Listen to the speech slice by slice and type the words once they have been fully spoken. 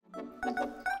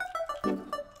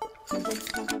This is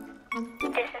flight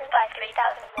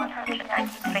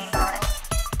 3193 miles.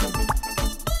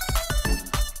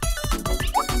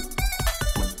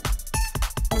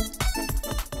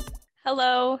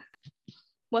 Hello.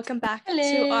 Welcome back to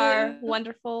Hello. our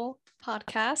wonderful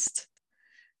podcast.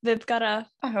 Viv got a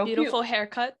beautiful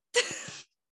haircut.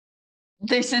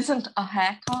 This isn't a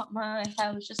haircut. My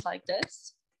hair was just like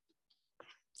this.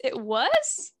 It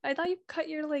was? I thought you cut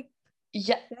your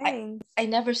Yeah, bangs. I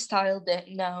never styled it,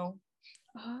 no.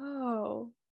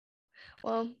 Oh.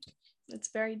 Well,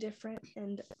 it's very different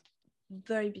and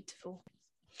very beautiful.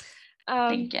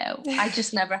 Thank you. I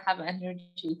just never have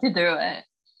energy to do it.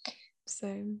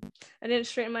 Same. I didn't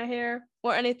straighten my hair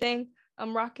or anything.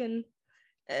 I'm rocking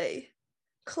a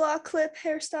claw clip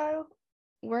hairstyle.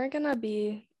 We're gonna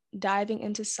be diving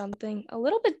into something a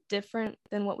little bit different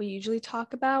than what we usually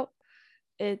talk about.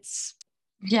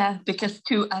 Yeah, because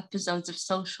 2 episodes of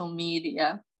social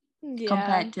media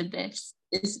compared to this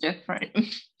is different.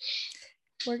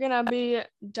 We're gonna be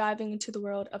diving into the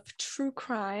world of true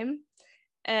crime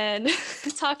and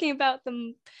talking about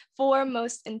the 4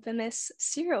 most infamous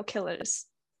serial killers.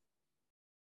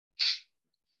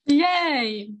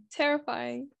 Yay!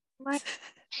 Terrifying.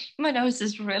 My nose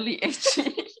is really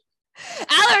itchy.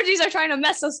 Allergies are trying to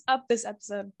mess us up this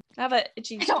episode. I have an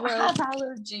itchy throat. I don't have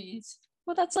allergies.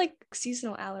 Well, that's like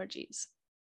seasonal allergies.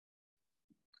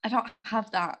 I don't have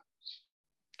that.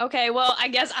 Okay, well, I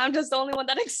guess I'm just the only one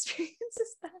that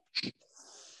experiences that. No,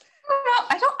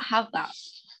 I don't have that.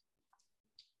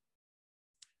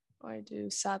 I do,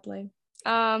 sadly.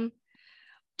 I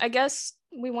guess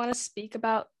we want to speak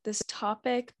about this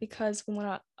topic because we want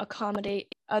to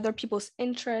accommodate other people's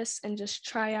interests and just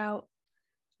try out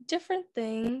different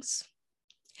things.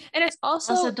 And it's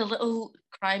also the little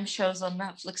crime shows on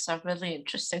Netflix are really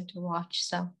interesting to watch.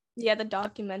 So yeah, the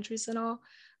documentaries and all.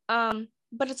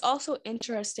 But it's also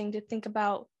interesting to think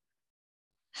about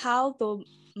how the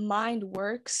mind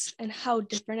works and how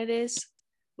different it is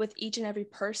with each and every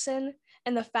person,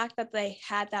 and the fact that they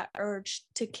had that urge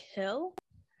to kill.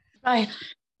 Right.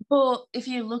 But if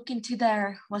you look into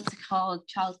their,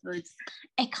 childhoods,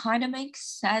 it kind of makes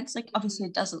sense. Like, obviously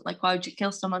it doesn't. Like, why would you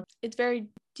kill someone? It's very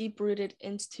deep-rooted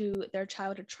into their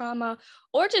childhood trauma,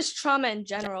 or just trauma in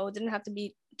general. It didn't have to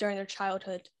be during their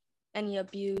childhood, any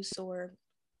abuse or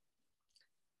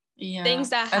things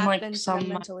that happen to them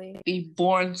mentally. Be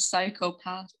born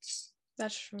psychopaths.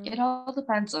 That's true. It all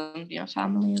depends on your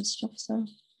family and stuff. So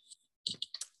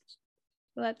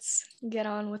let's get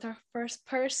on with our first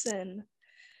person.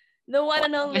 The one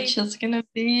and only. Which is gonna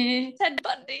be Ted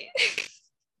Bundy.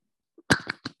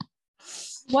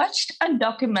 Watched a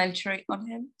documentary on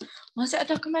him. Was it a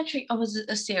documentary or was it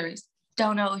a series?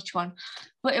 Don't know which one.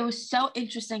 But it was so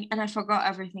interesting and I forgot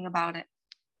everything about it.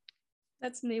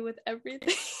 That's me with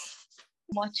everything.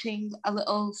 Watching a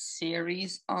little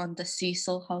series on the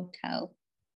Cecil Hotel.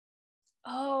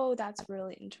 Oh, that's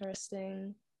really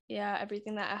interesting. Yeah,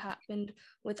 everything that happened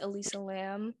with Elisa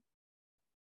Lam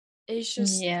is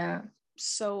just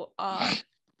so odd.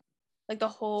 Like the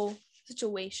whole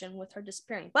situation with her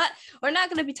disappearing. But we're not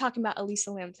going to be talking about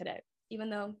Elisa Lam today, even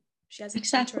though she has an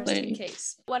interesting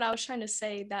case. What I was trying to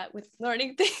say that with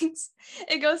learning things,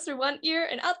 it goes through one ear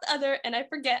and out the other, and I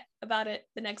forget about it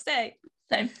the next day.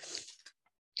 Same.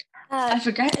 I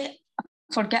forget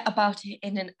about it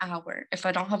in an hour if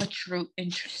I don't have a true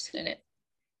interest in it.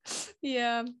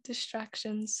 Yeah,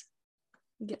 distractions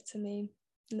get to me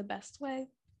in the best way.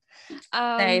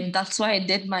 Same. That's why I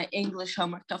did my English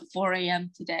homework at 4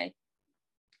 a.m. today.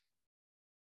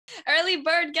 Early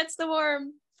bird gets the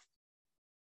worm.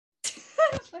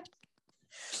 Okay.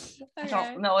 I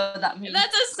don't know what that means.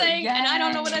 That's a saying, and I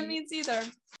don't know what that means either.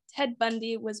 Ted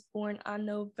Bundy was born on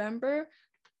November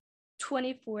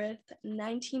 24th,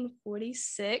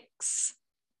 1946.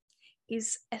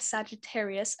 He's a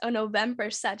Sagittarius, a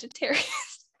November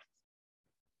Sagittarius.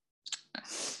 I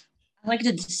like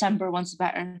the December one's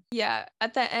better. Yeah,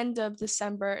 at the end of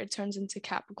December, it turns into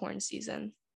Capricorn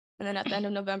season. And then at the end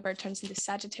of November, it turns into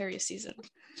Sagittarius season.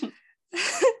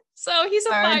 So he's a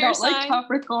fire sign. I don't like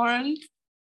Capricorn. He's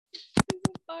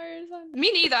a fire sign.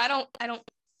 Me neither. I don't.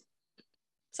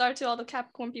 Sorry to all the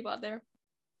Capricorn people out there.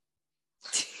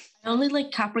 I only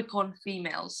like Capricorn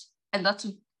females. And that's...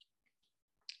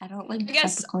 I don't like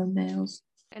Capricorn males.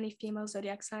 Any female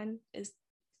zodiac sign is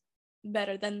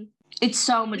better than... It's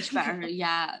so much better.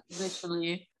 Yeah,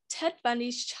 literally. Ted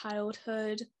Bundy's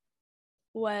childhood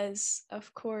was,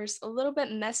 of course, a little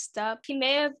bit messed up. He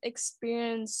may have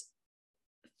experienced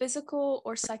physical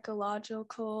or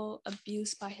psychological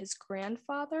abuse by his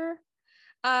grandfather.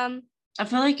 I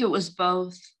feel like it was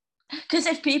both. Because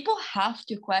if people have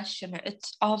to question it,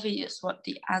 it's obvious what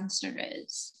the answer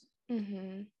is.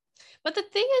 Mm-hmm. But the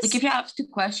thing is, like, if you have to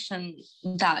question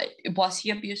that, was he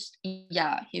abused?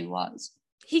 Yeah, he was.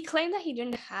 He claimed that he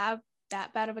didn't have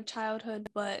that bad of a childhood,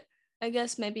 but I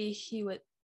guess maybe he was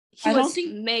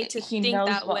made to think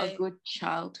that way. A good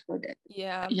childhood is.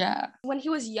 Yeah. When he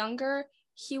was younger,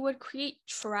 he would create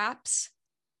traps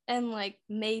and like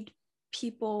made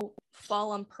people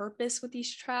fall on purpose with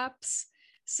these traps.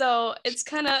 So it's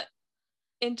kind of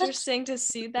interesting to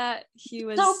see that he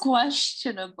was so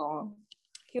questionable.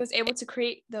 He was able to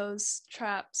create those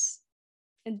traps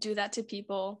and do that to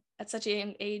people at such a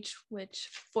young age, which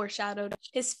foreshadowed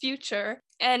his future.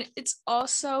 And it's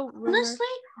also honestly,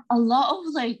 a lot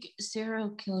of like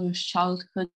serial killers'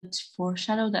 childhoods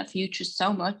foreshadow that future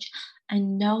so much.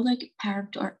 And no like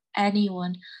parent or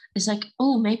anyone is like,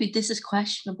 oh, maybe this is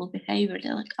questionable behavior.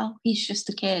 They're like, oh, he's just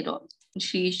a kid, or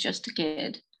she's just a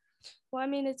kid. Well, I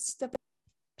mean, it's the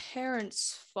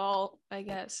parents' fault, I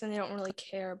guess, and they don't really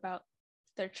care about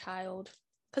their child.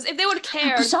 Because if they would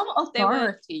care, some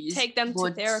authorities they would take them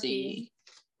to therapy.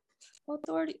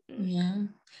 Yeah.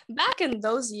 Back in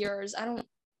those years, I don't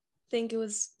think it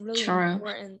was really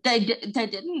important. They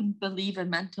didn't believe in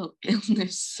mental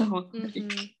illness, so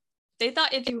they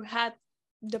thought if you had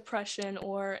depression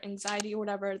or anxiety or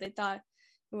whatever, they thought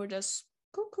you were just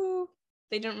cuckoo.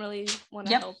 They didn't really want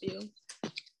to help you.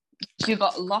 You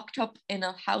got locked up in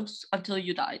a house until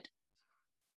you died.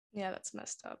 Yeah, that's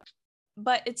messed up.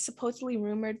 But it's supposedly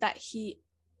rumored that he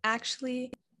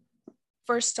actually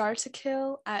first started to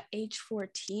kill at age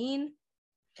 14.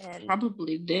 And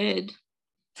probably did.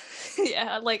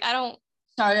 Yeah, like I don't...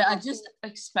 Sorry, I just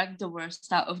expect the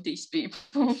worst out of these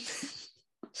people.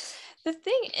 The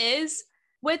thing is,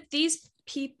 with these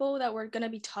people that we're going to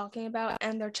be talking about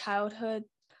and their childhood,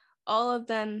 all of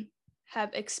them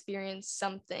have experienced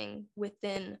something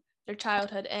within their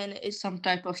childhood, and it's some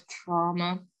type of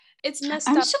trauma. It's messed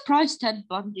up. I'm surprised Ted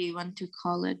Bundy went to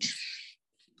college.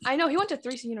 I know, he went to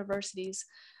 3 universities.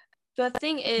 The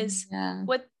thing is,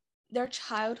 with their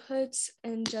childhoods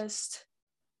and just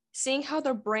seeing how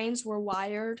their brains were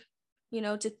wired, you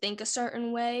know, to think a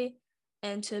certain way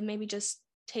and to maybe just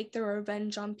take their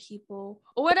revenge on people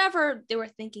or whatever they were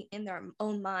thinking in their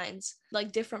own minds,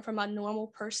 like different from a normal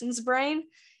person's brain.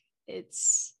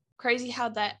 It's crazy how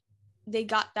that they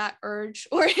got that urge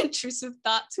or intrusive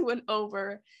thought to win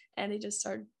over and they just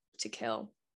started to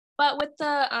kill. But with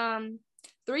the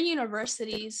 3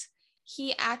 universities,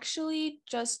 he actually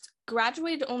just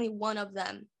graduated only one of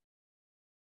them.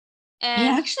 And he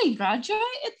actually graduated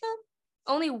them?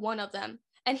 Only one of them.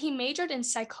 And he majored in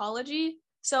psychology.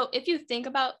 So if you think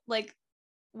about like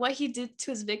what he did to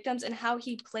his victims and how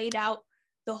he played out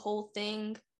the whole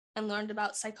thing and learned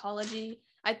about psychology,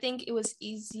 I think it was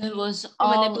easy. It was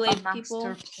all a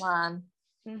master plan.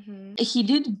 Mm-hmm. He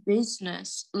did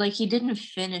business. Like, he didn't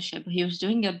finish it, but he was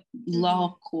doing a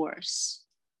law course.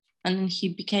 And then he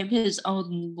became his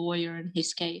own lawyer in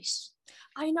his case.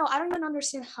 I know. I don't even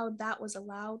understand how that was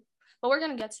allowed. But we're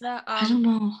going to get to that. I don't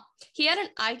know. He had an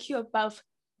IQ above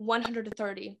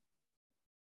 130.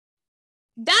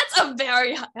 That's a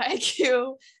very high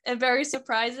IQ and very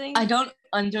surprising. I don't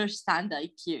understand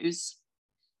IQs.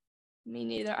 Me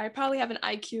neither. I probably have an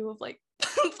IQ of like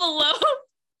below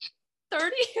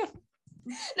 30.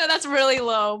 No, that's really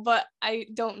low, but I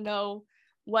don't know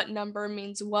what number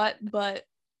means what, but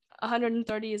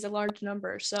 130 is a large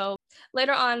number. So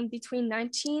later on, between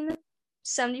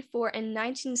 1974 and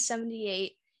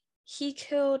 1978, he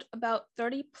killed about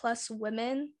 30 plus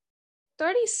women,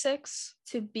 36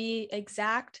 to be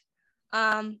exact.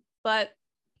 But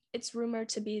it's rumored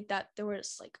to be that there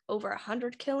was like over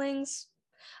 100 killings.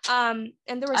 And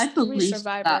there was 3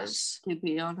 survivors. That, to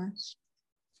be honest.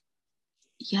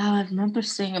 Yeah, I remember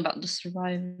saying about the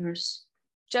survivors.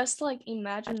 Just like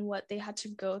imagine what they had to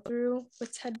go through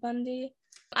with Ted Bundy.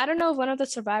 I don't know if one of the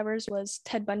survivors was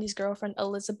Ted Bundy's girlfriend,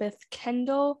 Elizabeth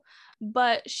Kendall,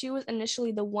 but she was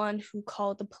initially the one who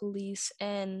called the police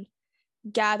and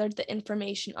gathered the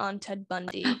information on Ted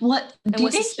Bundy. What?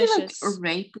 Didn't he like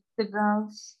rape the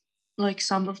girls? Like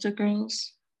some of the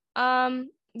girls?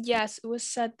 Yes, it was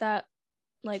said that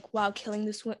like while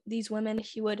killing these women,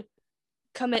 he would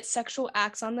commit sexual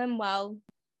acts on them while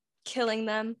killing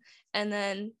them, and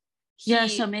then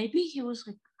so maybe he was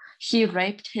like he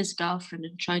raped his girlfriend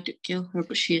and tried to kill her,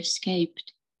 but she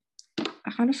escaped.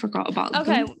 I kind of forgot about that.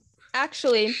 Okay,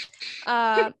 actually,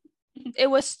 it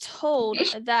was told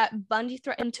that Bundy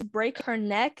threatened to break her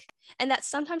neck, and that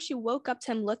sometimes she woke up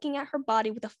to him looking at her body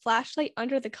with a flashlight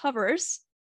under the covers.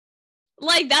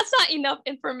 Like, that's not enough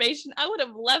information. I would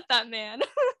have left that man.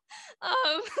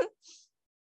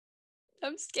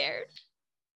 I'm scared.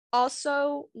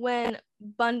 Also, when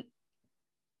Why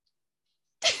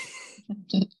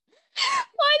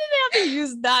did they have to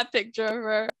use that picture of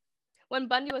her? When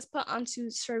Bundy was put onto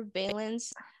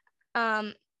surveillance,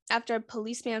 after a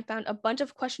policeman found a bunch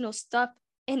of questionable stuff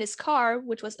in his car,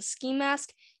 which was a ski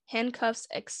mask, handcuffs,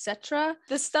 etc.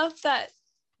 The stuff that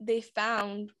they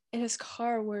found in his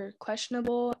car were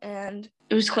questionable, and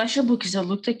it was questionable because it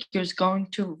looked like he was going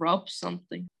to rob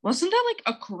something. Wasn't there like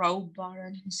a crowbar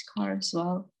in his car as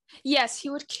well? Yes, he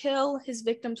would kill his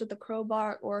victims with a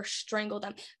crowbar or strangle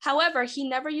them. However, he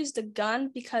never used a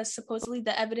gun because supposedly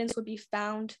the evidence would be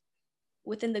found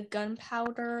within the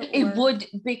gunpowder. It would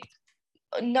be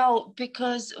no,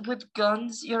 because with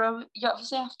guns, you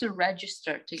obviously have to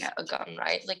register to get a gun,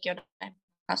 right? Like your name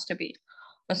has to be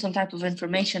on some type of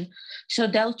information. So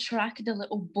they'll track the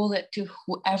little bullet to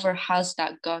whoever has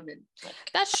that gun. And like,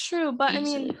 that's true, but I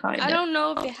mean, I don't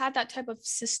know if they had that type of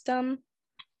system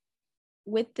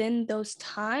within those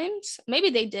times. Maybe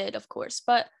they did, of course,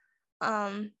 but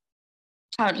I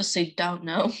honestly don't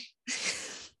know.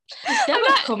 They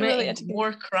were committing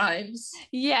more crimes.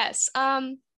 Yes.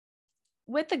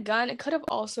 With the gun, it could have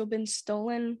also been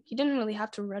stolen. He didn't really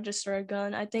have to register a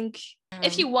gun. I think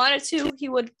if he wanted to, he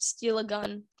would steal a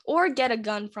gun or get a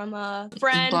gun from a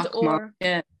friend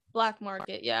black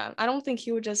market. Yeah. I don't think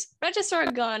he would just register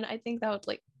a gun. I think that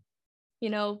would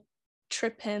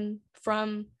trip him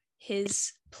from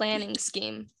his planning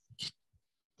scheme.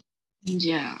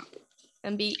 Yeah.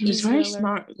 And be He's very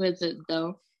smart with it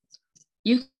though.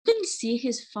 You can see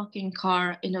his fucking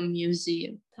car in a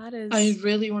museum. That is. I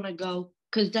really want to go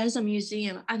because there's a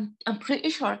museum. I'm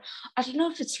pretty sure. I don't know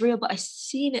if it's real, but I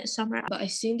seen it somewhere. But I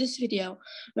seen this video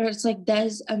where it's like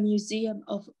there's a museum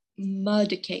of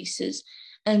murder cases,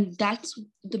 and that's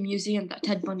the museum that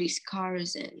Ted Bundy's car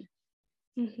is in.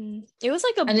 Mm-hmm. It was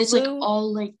like a and blue. It's like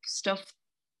all like stuff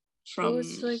from. It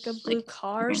was like a blue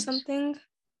car or something.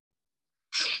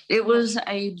 It was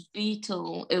a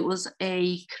beetle. It was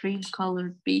a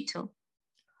cream-colored beetle.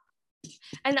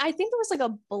 And I think there was like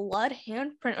a blood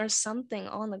handprint or something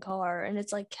on the car, and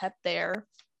it's like kept there.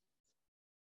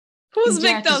 Whose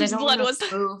victim's blood was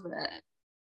that?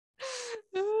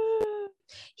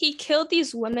 He killed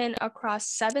these women across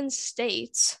 7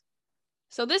 states.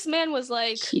 So this man was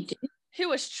like, he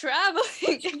was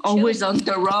traveling. Always on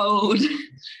the road.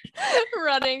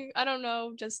 Running. I don't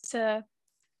know, just to...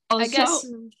 Also, I guess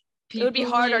it would be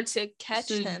harder to catch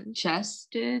him.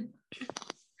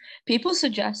 People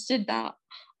suggested that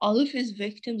all of his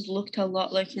victims looked a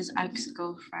lot like his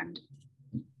ex-girlfriend.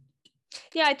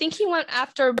 Yeah, I think he went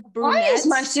after brunettes. Why is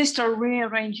my sister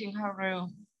rearranging her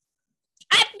room?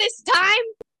 At this time?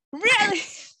 Really?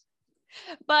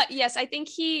 But yes, I think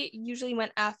he usually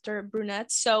went after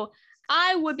brunettes. So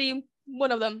I would be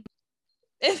one of them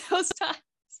in those times.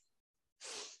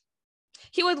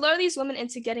 He would lure these women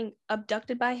into getting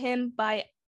abducted by him by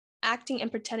acting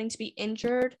and pretending to be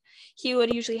injured. He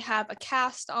would usually have a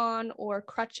cast on or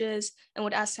crutches and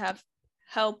would ask to have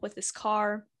help with his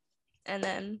car. And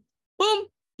then, boom,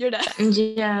 you're dead.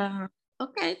 Yeah.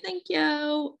 Okay, thank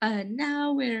you.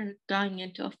 Now we're going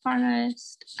into a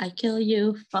forest. I kill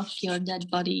you, fuck your dead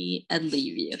body, and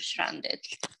leave you stranded.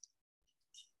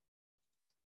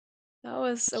 That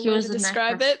was a way to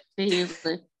describe it.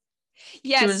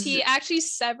 Yes, he actually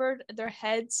severed their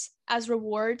heads as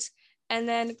rewards and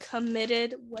then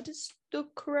committed, what is the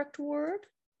correct word?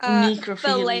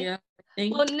 Necrophilia, I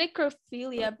think. Well,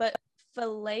 necrophilia, but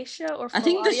fellatio or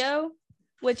fellatio,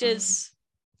 which is...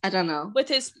 I don't know. With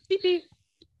his pee-pee.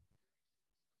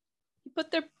 He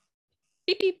put their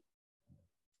pee-pee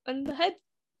on the head.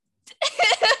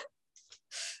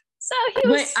 So he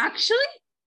was... Wait, actually?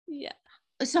 Yeah.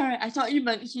 Sorry, I thought you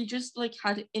meant he just like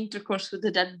had intercourse with the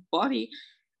dead body.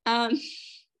 No,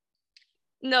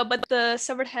 but the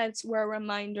severed heads were a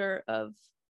reminder of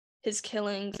his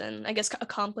killings and I guess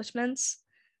accomplishments.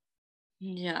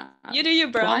 Yeah. You do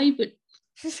you, bro. Why would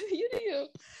you do you.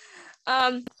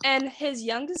 And his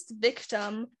youngest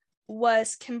victim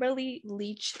was Kimberly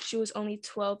Leach. She was only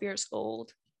 12 years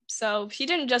old. So he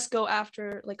didn't just go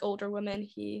after like older women.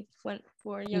 He went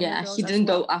for younger girls. Yeah, he didn't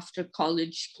go after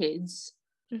college kids.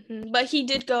 Mm-hmm. But he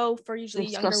did go for usually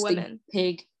Disgusting younger women.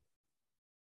 Pig.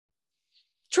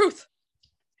 Truth.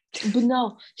 But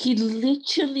no, he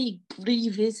literally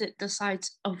revisit the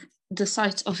sites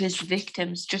of his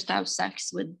victims just to have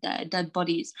sex with dead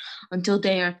bodies until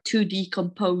they are too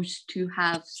decomposed to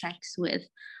have sex with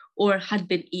or had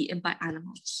been eaten by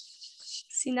animals.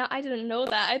 See, now I didn't know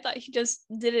that. I thought he just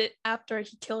did it after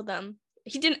he killed them.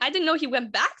 I didn't know he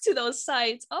went back to those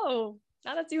sites. Oh,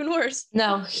 now that's even worse.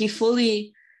 No, he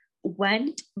fully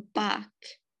went back,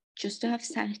 just to have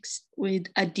sex with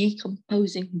a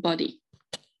decomposing body.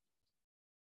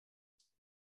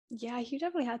 Yeah, he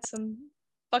definitely had some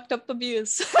fucked up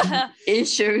abuse.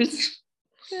 Issues.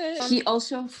 He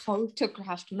also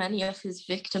photographed many of his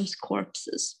victims'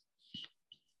 corpses.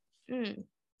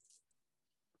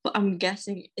 But I'm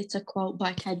guessing it's a quote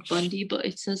by Ted Bundy, but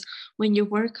it says, when you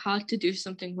work hard to do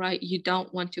something right, you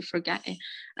don't want to forget it.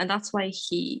 And that's why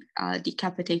he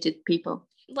decapitated people.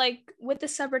 Like, with the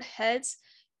severed heads,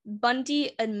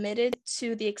 Bundy admitted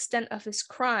to the extent of his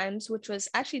crimes, which was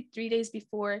actually 3 days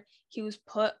before he was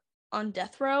put on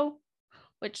death row,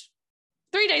 which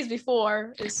 3 days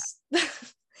before is...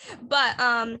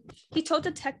 But he told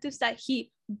detectives that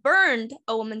he burned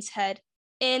a woman's head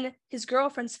in his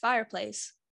girlfriend's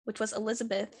fireplace, which was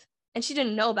Elizabeth, and she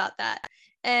didn't know about that.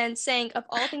 And saying, of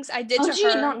all things I did to her... How did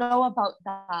you not know about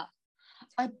that?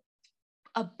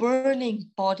 A burning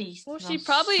body smells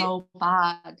so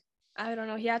bad. I don't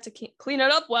know. He had to clean it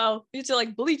up well. He had to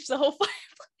like bleach the whole fireplace.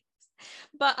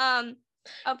 But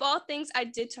of all things I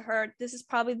did to her, this is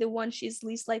probably the one she's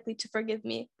least likely to forgive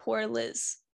me. Poor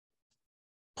Liz.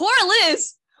 Poor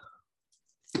Liz!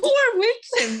 Poor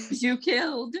victims you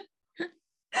killed.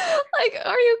 Like,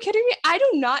 are you kidding me? I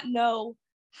do not know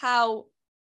how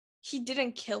he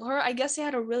didn't kill her. I guess they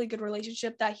had a really good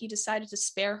relationship that he decided to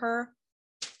spare her.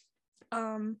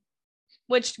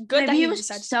 Which good. Maybe that he was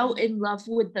so in love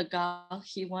with the girl,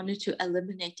 he wanted to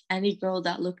eliminate any girl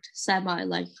that looked semi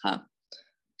like her,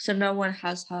 so no one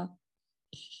has her.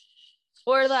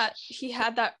 Or that he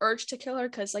had that urge to kill her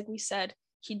because, like we said,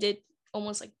 he did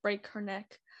almost like break her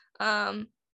neck.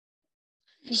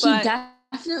 He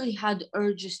definitely had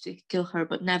urges to kill her,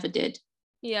 but never did.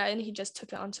 Yeah, and he just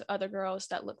took it onto other girls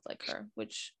that looked like her,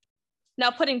 which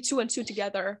now putting 2 and 2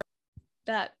 together,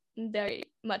 that very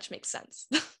much makes sense.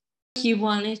 He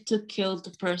wanted to kill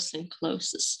the person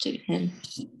closest to him.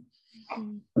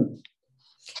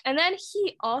 And then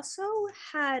he also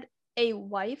had a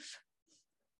wife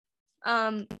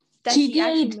that he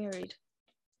actually married.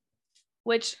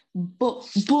 Which but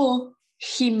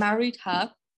he married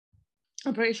her,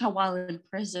 I'm pretty sure, while in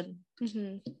prison.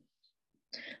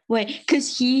 Wait,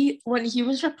 because when he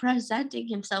was representing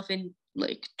himself in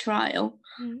like trial,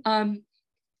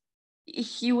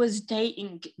 he was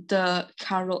dating the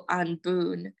Carol Ann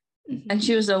Boone, and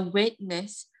she was a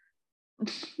witness.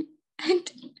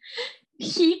 And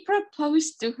he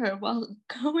proposed to her while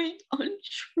going on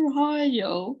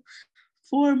trial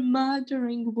for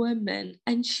murdering women,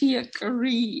 and she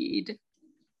agreed.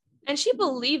 And she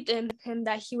believed in him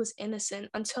that he was innocent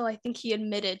until I think he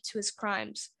admitted to his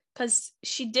crimes, because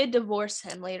she did divorce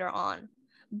him later on.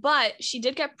 But she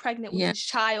did get pregnant with his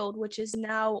child, which is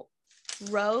now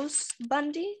Rose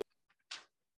Bundy.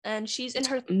 And she's in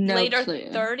her later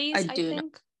 30s, I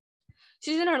think.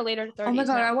 She's in her later 30s. Oh my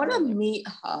God, I want to meet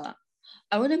her.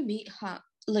 I want to meet her,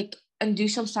 like, and do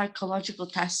some psychological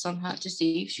tests on her to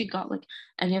see if she got like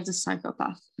any of the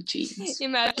psychopath genes.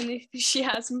 Imagine if she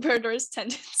has murderous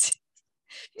tendencies.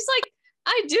 She's like,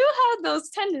 I do have those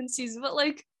tendencies, but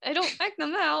like I don't act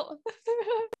them out.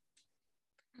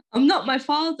 I'm not my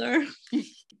father.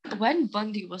 When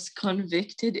Bundy was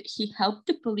convicted, he helped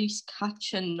the police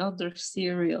catch another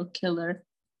serial killer.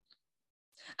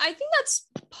 I think that's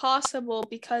possible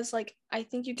because like I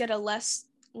think you get a less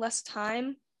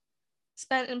time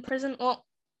spent in prison. Well,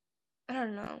 I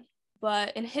don't know.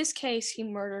 But in his case, he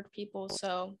murdered people,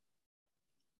 so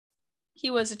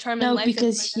he was determined life in prison. No,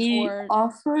 because he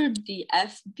offered the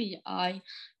FBI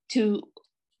to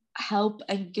help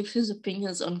and give his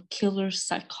opinions on killers'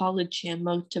 psychology and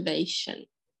motivation.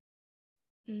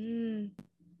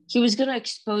 He was going to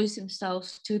expose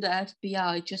himself to the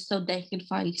FBI just so they could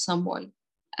find someone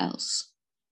else.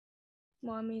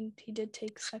 Well, I mean, he did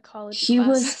take psychology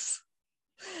classes.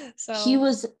 He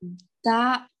was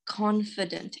that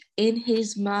confident in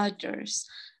his murders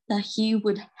that he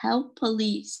would help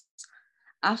police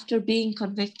after being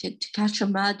convicted to catch a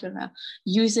murderer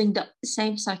using the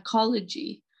same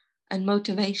psychology and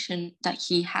motivation that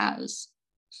he has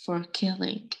for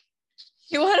killing.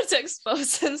 He wanted to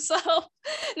expose himself.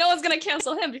 No one's going to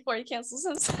cancel him before he cancels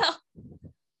himself.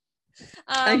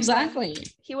 Exactly.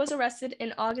 He was arrested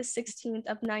in August 16th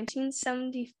of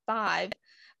 1975,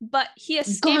 but he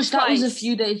escaped twice. That was a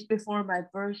few days before my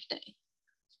birthday.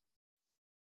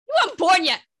 You weren't born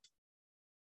yet.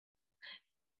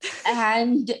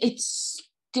 And it's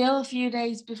still a few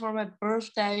days before my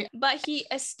birthday. But he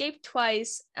escaped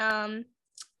twice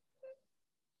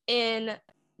in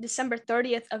December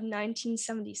 30th of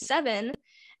 1977.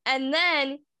 And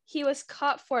then he was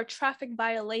caught for a traffic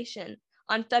violation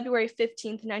on February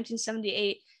 15th,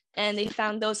 1978, and they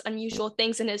found those unusual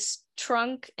things in his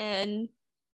trunk, and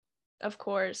of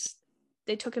course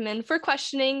they took him in for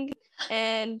questioning,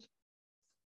 and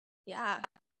yeah,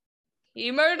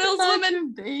 he murdered those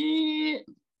women.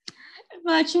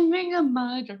 Imagine being a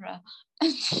murderer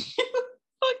and you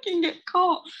fucking get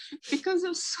caught because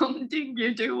of something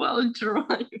you do while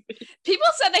driving. People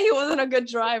said that he wasn't a good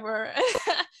driver.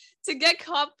 To get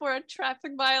caught for a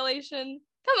traffic violation.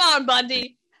 Come on,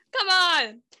 Bundy. Come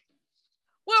on.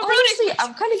 Honestly,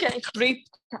 I'm kind of getting creeped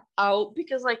out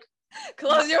because, like,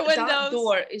 close your windows. That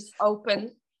door is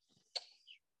open.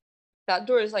 That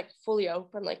door is, like, fully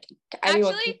open. Like,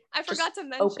 actually, I forgot to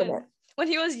mention, when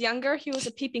he was younger, he was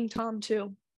a peeping Tom,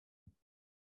 too.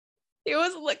 He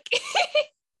was looking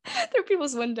through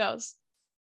people's windows.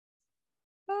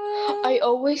 I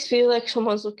always feel like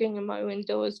someone's looking in my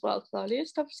window as well. Claudia,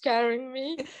 stop scaring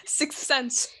me. Sixth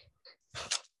Sense.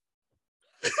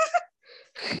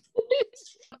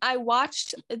 I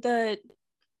watched the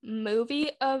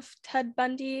movie of Ted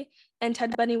Bundy, and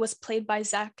Ted Bundy was played by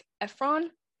Zac Efron.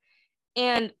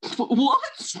 And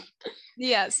what?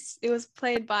 Yes, it was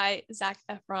played by Zac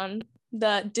Efron,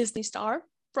 the Disney star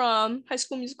from High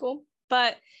School Musical.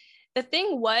 But the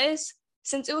thing was,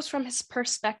 since it was from his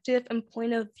perspective and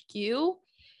point of view,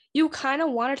 you kind of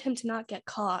wanted him to not get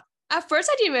caught. At first,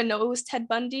 I didn't even know it was Ted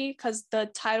Bundy because the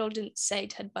title didn't say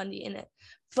Ted Bundy in it.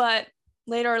 But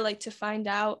later, like, to find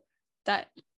out that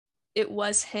it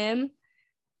was him,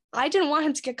 I didn't want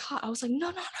him to get caught. I was like,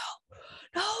 no,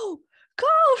 go,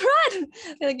 run.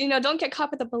 Like, don't get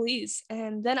caught by the police.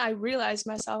 And then I realized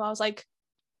myself, I was like,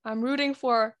 I'm rooting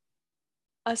for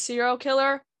a serial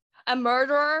killer, a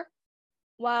murderer.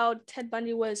 While Ted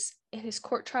Bundy was in his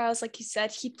court trials, like he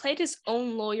said, he played his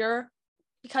own lawyer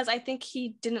because I think he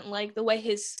didn't like the way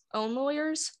his own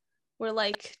lawyers were,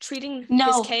 like, treating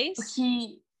his case.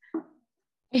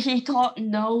 He thought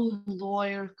no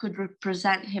lawyer could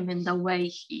represent him in the way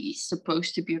he's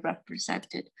supposed to be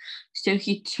represented. So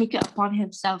he took it upon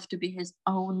himself to be his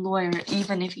own lawyer,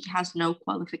 even if he has no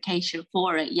qualification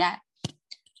for it yet.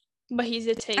 But he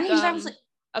did take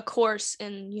a course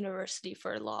in university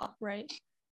for law, right?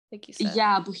 Like you said.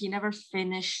 Yeah, but he never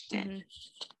finished it. Mm-hmm.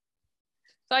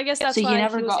 So I guess that's why he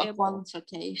never he was got a able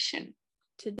qualification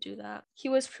to do that. He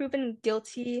was proven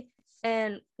guilty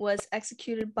and was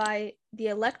executed by the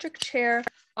electric chair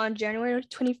on January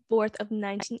 24th of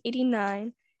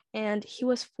 1989, and he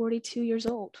was 42 years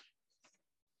old.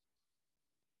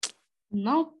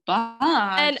 Not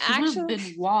bad. And he actually, would have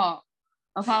been what?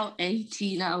 About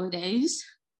 80 nowadays.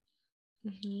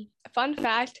 Mm-hmm. Fun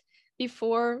fact,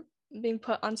 before being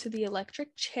put onto the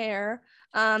electric chair,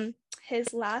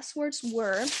 his last words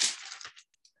were,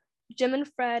 "Jim and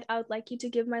Fred, I would like you to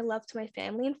give my love to my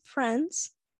family and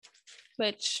friends."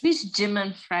 Which, who's Jim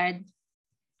and Fred?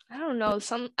 I don't know.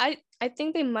 I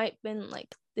think they might have been,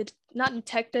 like, not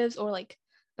detectives or, like,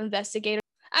 investigators.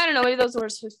 I don't know, maybe those were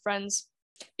his friends.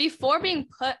 Before being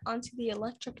put onto the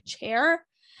electric chair,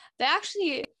 they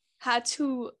actually had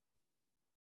to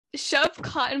shove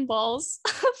cotton balls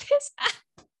up his ass.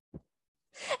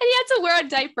 And he had to wear a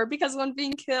diaper because when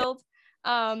being killed,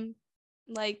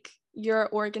 like, your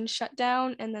organs shut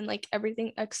down and then, like,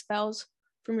 everything expels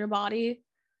from your body.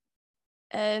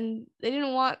 And they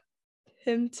didn't want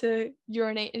him to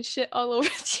urinate and shit all over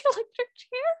the electric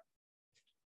chair.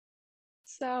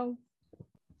 So,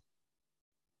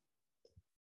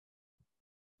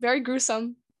 very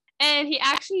gruesome. And he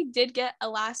actually did get a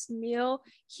last meal.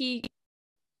 He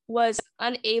was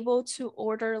unable to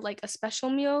order, like, a special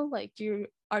meal like you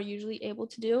are usually able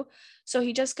to do. So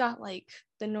he just got, like,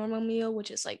 the normal meal,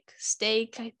 which is, like,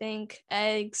 steak, I think,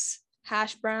 eggs,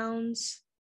 hash browns,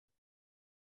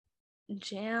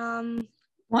 jam.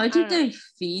 Why did they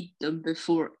feed them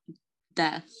before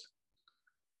death?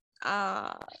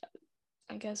 I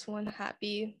guess one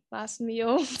happy last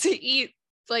meal to eat.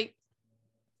 Like,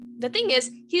 the thing is,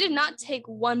 he did not take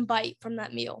one bite from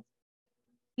that meal.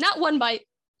 Not one bite.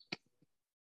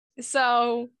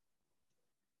 So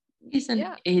he's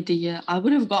an idiot. I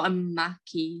would have gotten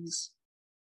Mackies.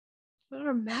 What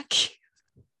are Mackies?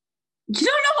 You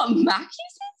don't know what Mackies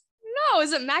is? No,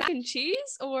 is it mac and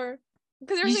cheese or?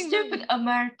 Because you're stupid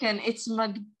American. It's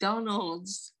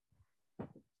McDonald's.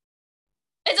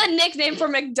 It's a nickname for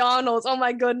McDonald's. Oh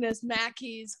my goodness,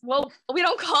 Mackies. Well, we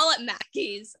don't call it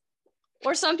Mackies,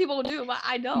 or some people do, but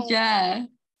I don't. Yeah.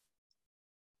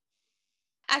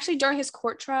 Actually, during his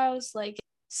court trials, like,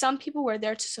 some people were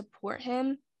there to support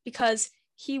him because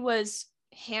he was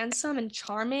handsome and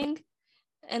charming,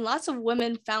 and lots of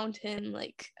women found him,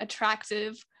 like,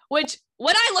 attractive. Which,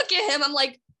 when I look at him, I'm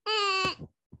like,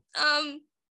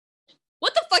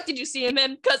 what the fuck did you see him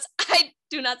in? Because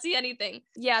do not see anything.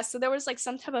 Yeah, so there was like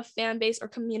some type of fan base or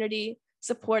community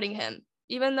supporting him.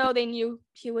 Even though they knew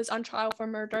he was on trial for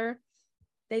murder,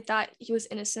 they thought he was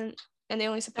innocent, and they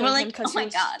only supported him because he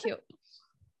was cute.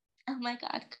 Oh my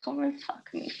God, come and fuck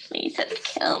me, please, and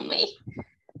kill me.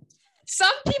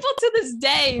 Some people to this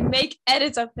day make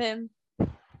edits of him.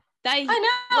 I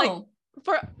know. Like,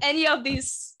 for any of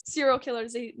these serial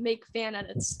killers, they make fan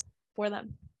edits for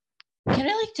them. Can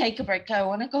I like take a break? I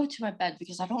want to go to my bed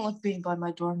because I don't like being by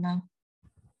my door now.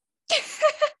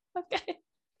 Okay.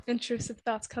 Intrusive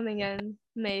thoughts coming in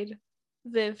made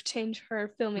Viv change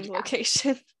her filming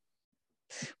location.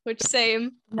 Which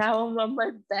same. Now I'm on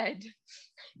my bed.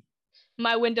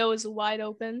 My window is wide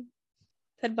open.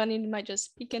 Ted Bundy might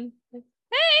just peek in. Like,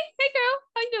 hey girl,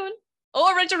 how you doing?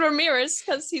 Or Richard Ramirez,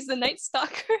 because he's the Night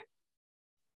Stalker.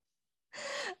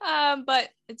 But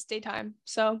it's daytime,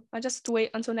 so I just have to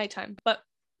wait until nighttime. But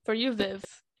for you, Viv,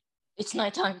 it's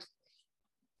nighttime.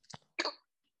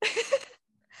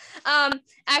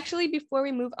 Actually, before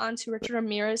we move on to Richard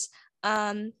Ramirez,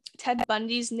 Ted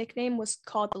Bundy's nickname was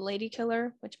called the Lady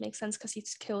Killer, which makes sense because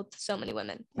he's killed so many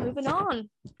women. Moving on,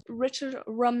 Richard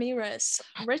Ramirez.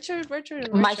 Richard.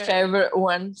 My favorite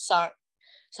one. Sorry.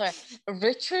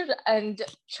 Richard and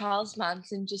Charles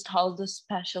Manson just hold a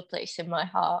special place in my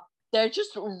heart. They're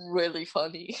just really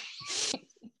funny.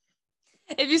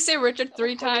 If you say Richard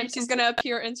 3 times, he's gonna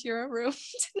appear into your room.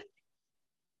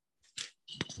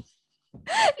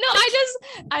 No,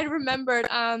 I remembered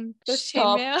those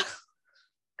chainmail.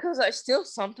 Because I still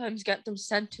sometimes get them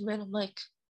sent to me and I'm like,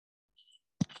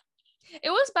 it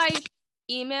was by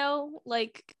email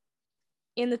like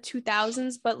in the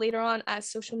 2000s, but later on as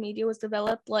social media was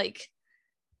developed, like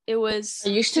it was. I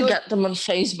used to get them on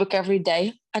Facebook every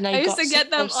day, and I used to get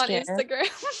them on Instagram.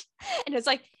 And it's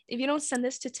like, if you don't send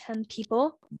this to 10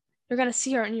 people, you're gonna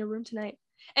see her in your room tonight.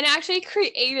 And I actually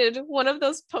created one of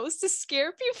those posts to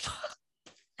scare people.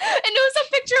 And it was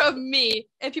a picture of me,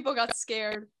 and people got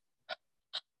scared.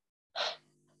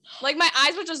 Like, my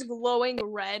eyes were just glowing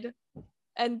red,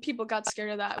 and people got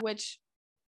scared of that, which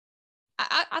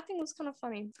I think was kind of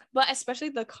funny. But especially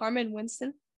the Carmen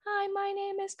Winston. Hi, my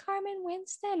name is Carmen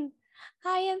Winston.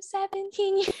 I am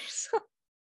 17 years old.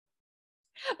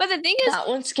 But the thing is, that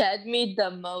one scared me the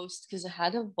most because it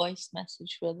had a voice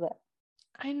message with it.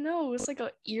 I know, it was like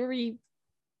a eerie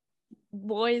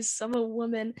voice of a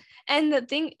woman. And the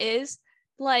thing is,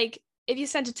 like, if you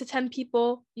sent it to 10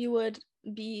 people, you would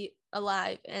be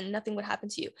alive and nothing would happen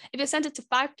to you. If you sent it to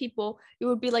 5 people, you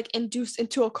would be like induced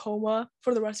into a coma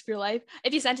for the rest of your life.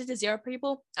 If you sent it to 0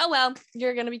 people, oh well,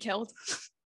 you're gonna be killed.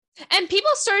 And people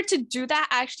started to do that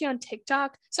actually on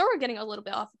TikTok. So we're getting a little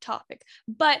bit off the topic,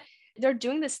 but they're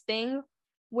doing this thing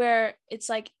where it's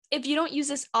like, if you don't use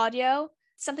this audio,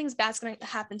 something's bad's gonna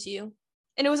happen to you.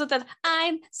 And it was with the,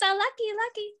 I'm so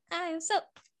lucky, I'm so.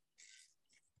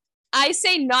 I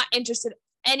say not interested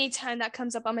anytime that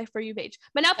comes up on my For You page.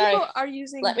 But now people are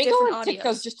using Let me different go on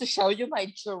TikTok just to show you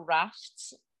my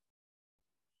giraffes.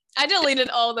 I deleted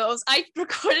all those. I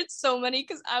recorded so many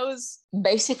because I was...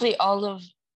 Basically, all of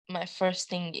my first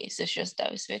thingies is just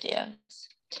those videos.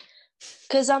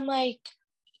 Because I'm like,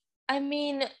 I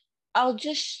mean, I'll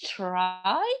just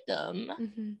try them.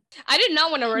 Mm-hmm. I did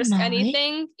not want to risk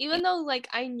anything, even though, like,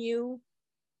 I knew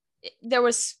there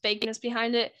was fakeness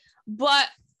behind it. But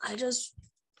I just...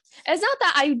 It's not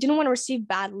that I didn't want to receive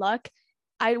bad luck.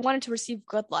 I wanted to receive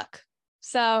good luck.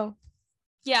 So,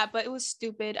 yeah, but it was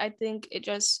stupid. I think it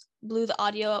just blew the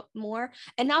audio up more.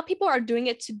 And now people are doing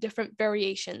it to different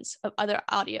variations of other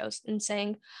audios and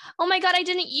saying, oh my God, I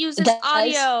didn't use this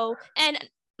audio and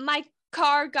my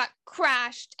car got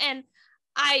crashed and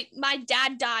my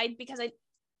dad died because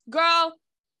girl,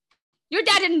 your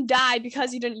dad didn't die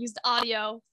because you didn't use the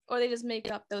audio. Or they just make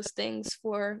up those things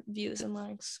for views and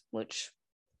likes, which...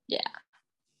 Yeah.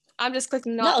 I'm just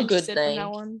clicking not interested from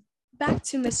now on. Back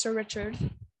to Mr. Richard.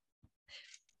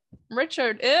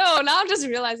 Richard. Ew, now I'm just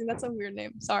realizing that's a weird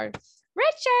name. Sorry.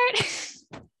 Richard!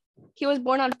 He was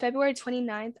born on February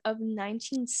 29th of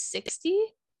 1960.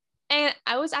 And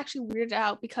I was actually weirded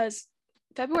out because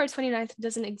February 29th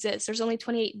doesn't exist. There's only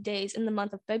 28 days in the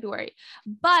month of February.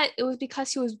 But it was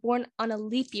because he was born on a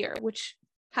leap year, which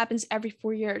happens every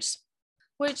 4 years.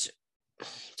 Which...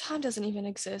 time doesn't even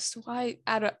exist. Why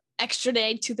add an extra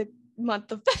day to the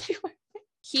month of February?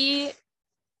 He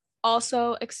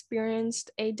also experienced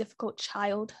a difficult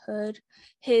childhood.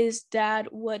 His dad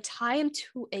would tie him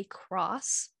to a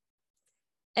cross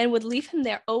and would leave him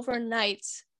there overnight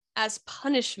as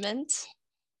punishment.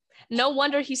 No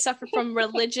wonder he suffered from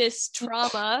religious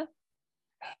trauma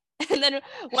and then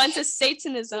went to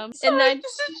Satanism. Sorry,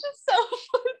 this is just so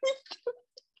funny.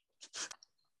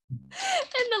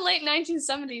 In the late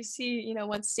 1970s, he,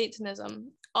 went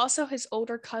Satanism. Also, his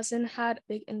older cousin had a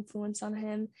big influence on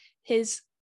him. His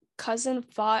cousin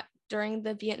fought during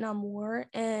the Vietnam War,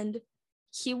 and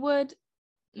he would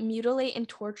mutilate and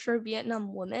torture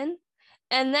Vietnam women.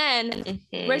 And then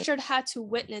Richard had to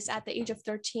witness at the age of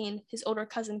 13 his older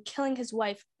cousin killing his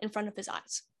wife in front of his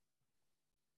eyes.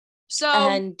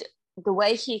 And the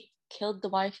way he killed the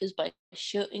wife is by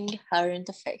shooting her in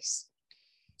the face.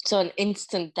 So an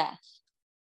instant death.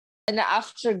 And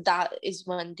after that is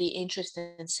when the interest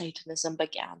in Satanism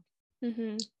began.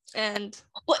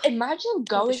 But imagine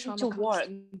going to war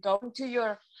and going to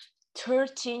your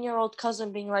 13-year-old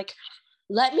cousin being like,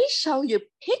 let me show you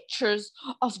pictures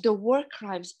of the war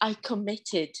crimes I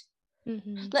committed.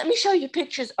 Let me show you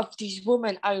pictures of these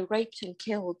women I raped and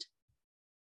killed.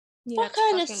 Yeah, what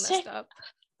kind of sick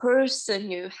person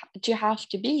do you have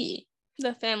to be?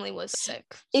 The family was sick.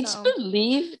 It's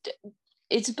believed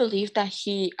that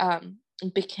he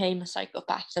became a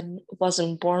psychopath and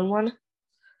wasn't born one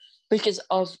because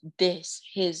of this,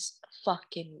 his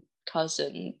fucking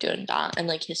cousin doing that, and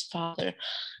like his father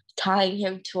tying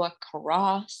him to a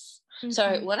cross.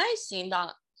 Sorry, when I seen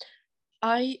that,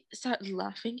 I started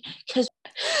laughing because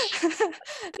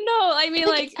no, I mean,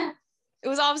 like, it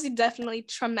was obviously definitely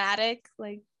traumatic,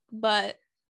 like, but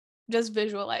just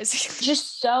visualizing.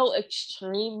 Just so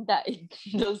extreme that it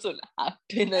doesn't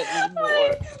happen anymore.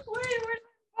 Where's my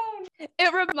phone?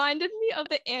 It reminded me of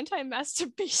the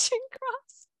anti-masturbation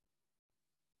cross.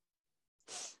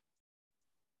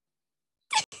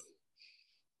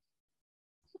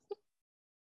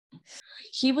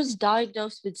 He was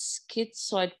diagnosed with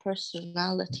schizoid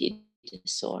personality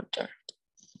disorder.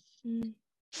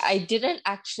 I didn't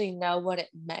actually know what it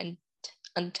meant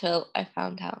until I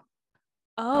found out.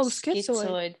 Oh,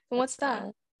 schizoid. What's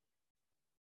that?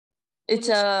 It's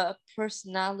a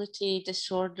personality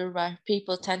disorder where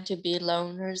people tend to be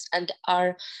loners and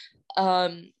are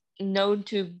known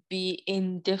to be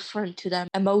indifferent to their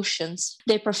emotions.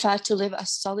 They prefer to live a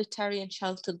solitary and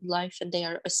sheltered life, and they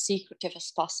are as secretive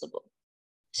as possible.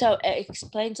 So it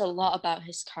explains a lot about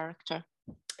his character.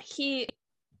 He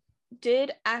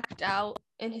did act out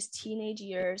in his teenage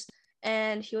years,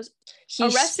 and he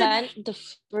arrested. Spent the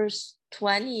first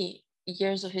 20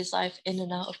 years of his life in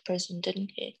and out of prison,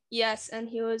 didn't he? Yes, and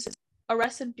he was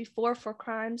arrested before for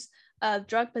crimes of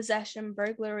drug possession,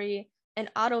 burglary, and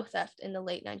auto theft in the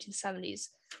late 1970s,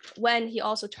 when he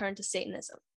also turned to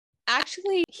Satanism.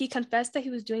 Actually, he confessed that he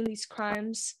was doing these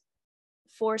crimes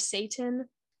for Satan.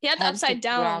 He had the upside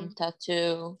down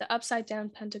tattoo. The upside down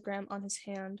pentagram on his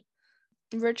hand.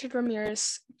 Richard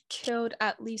Ramirez killed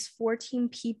at least 14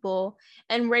 people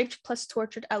and raped plus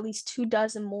tortured at least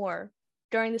 24 more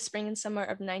during the spring and summer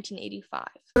of 1985.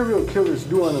 Serial killers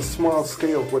do on a small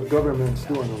scale what governments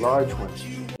do on a large one.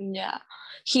 Yeah.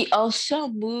 He also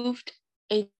moved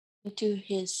into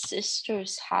his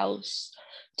sister's house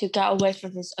to get away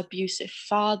from his abusive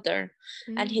father.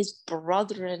 And his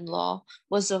brother-in-law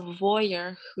was a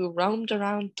voyeur who roamed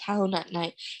around town at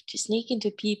night to sneak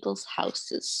into people's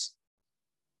houses.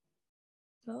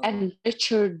 And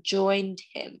Richard joined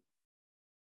him.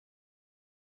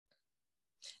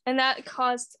 And that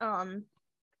caused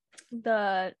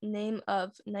the name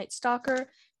of Night Stalker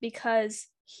because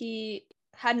he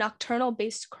had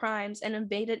nocturnal-based crimes and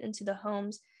invaded into the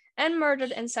homes and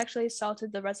murdered and sexually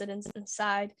assaulted the residents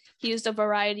inside. He used a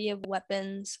variety of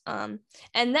weapons. And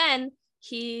then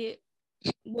he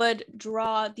would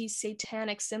draw these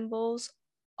satanic symbols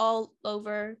all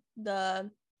over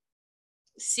the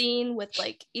scene with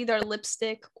like either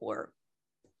lipstick or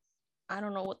I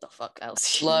don't know what the fuck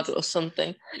else. Blood or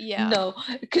something. Yeah. No,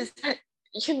 because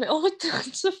you know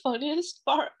what's the funniest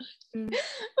part? When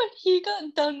he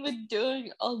got done with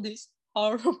doing all these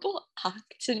horrible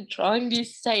acts and drawing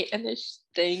these Satanish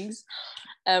things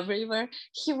everywhere,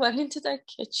 he went into their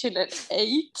kitchen and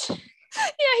ate.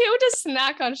 Yeah, he would just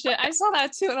snack on shit. I saw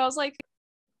that too, and I was like,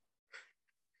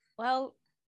 well,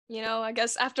 you know, I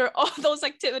guess after all those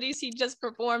activities he just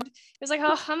performed, he was like,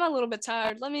 oh, I'm a little bit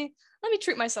tired. Let me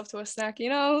treat myself to a snack, you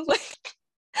know? Like,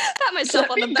 pat myself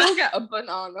on the back. Go get a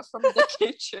banana from the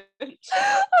kitchen. A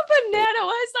banana?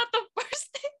 Why is that the first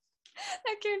thing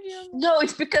that came to your mind? No,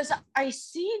 it's because I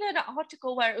seen an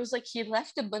article where it was like he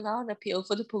left a banana peel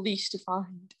for the police to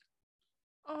find.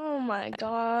 Oh my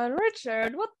god,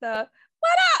 Richard, what the?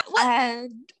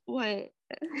 And wait.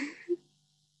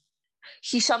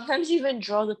 He sometimes even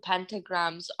draw the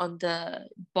pentagrams on the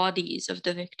bodies of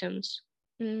the victims.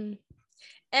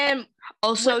 And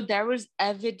also, there was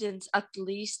evidence, at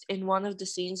least in one of the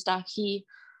scenes, that he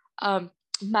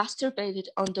masturbated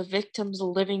on the victim's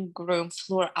living room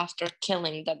floor after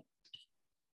killing them.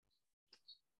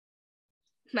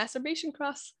 Masturbation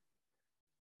cross.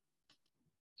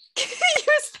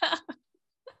 Use that.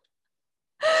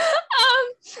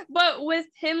 But with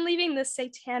him leaving the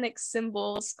satanic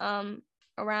symbols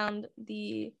around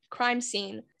the crime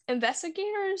scene,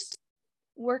 investigators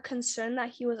were concerned that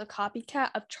he was a copycat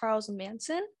of Charles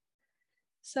Manson.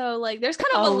 So like there's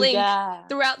kind of a link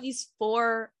throughout these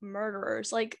 4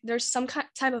 murderers. Like there's some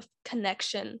type of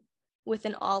connection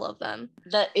within all of them.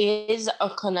 There is a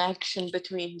connection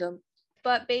between them.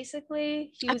 But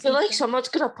basically, I feel like someone's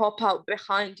gonna pop out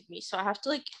behind me, so I have to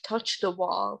like touch the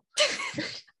wall.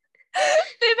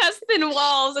 They have thin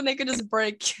walls and they could just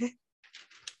break. Just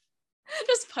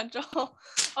punch a hole.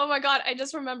 Oh my god, I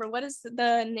just remember. What is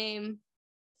the name?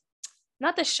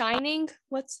 Not The Shining.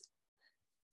 What's...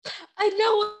 I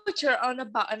know what you're on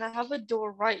about, and I have a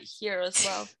door right here as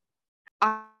well.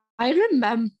 I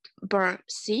remember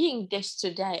seeing this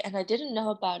today, and I didn't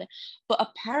know about it, but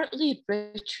apparently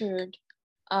Richard,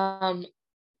 I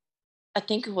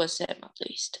think it was him at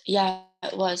least. Yeah,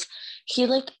 it was. He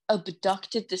like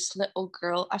abducted this little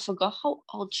girl. I forgot how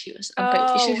old she was. I'm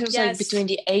pretty sure she was like between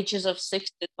the ages of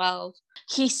 6 to 12.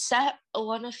 He set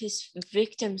one of his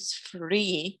victims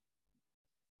free.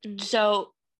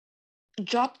 So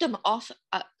dropped them off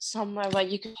at somewhere where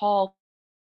you could call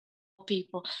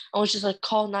people and was just like,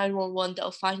 call 911,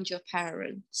 they'll find your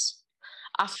parents.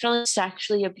 After like,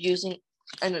 sexually abusing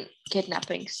and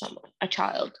kidnapping a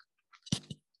child.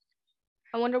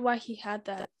 I wonder why he had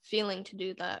that feeling to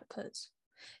do that, because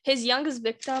his youngest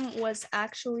victim was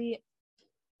actually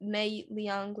Mei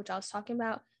Liang, which I was talking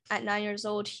about. At 9 years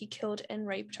old, he killed and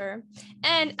raped her.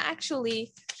 And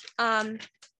actually,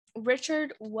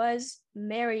 Richard was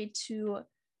married to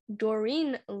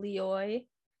Doreen Leoy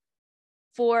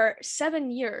for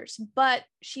 7 years, but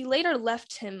she later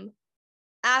left him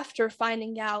after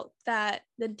finding out that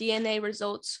the DNA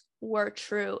results were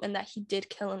true and that he did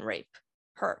kill and rape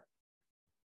her,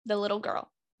 the little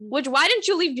girl. Which, why didn't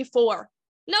you leave before?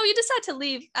 No, you decided to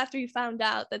leave after you found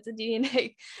out that the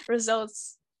DNA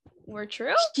results were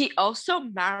true. He also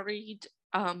married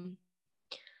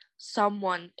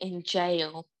someone in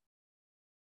jail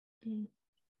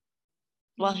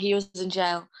while he was in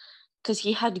jail, because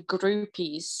he had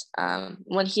groupies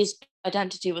when his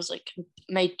identity was like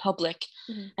made public,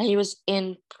 and he was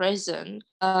in prison.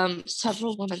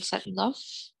 Several women sent love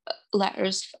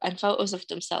letters and photos of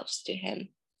themselves to him,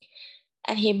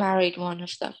 and he married one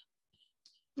of them.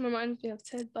 Reminds me of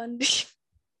Ted Bundy.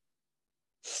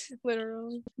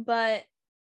 Literally. But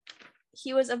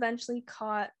he was eventually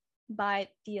caught by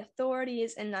the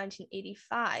authorities in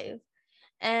 1985,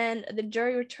 and the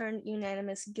jury returned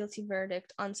unanimous guilty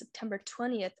verdict on September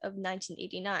 20th of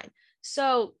 1989.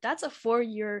 So that's a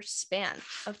 4-year span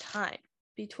of time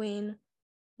between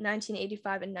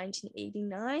 1985 and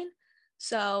 1989.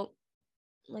 So,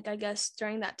 like, I guess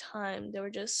during that time, they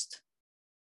were just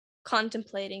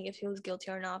contemplating if he was guilty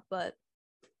or not, but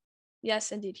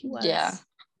yes, indeed, he was. Yeah.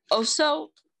 Also,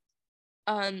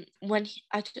 when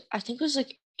I think it was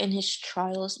like in his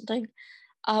trial or something,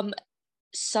 a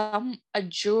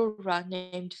juror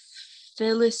named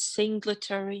Phyllis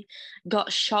Singletary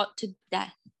got shot to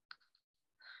death,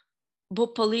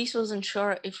 but police wasn't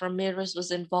sure if Ramirez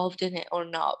was involved in it or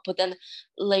not. But then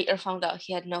later found out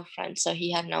he had no friends, so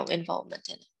he had no involvement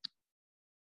in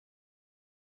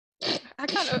it. I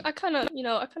kind of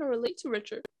relate to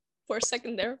Richard for a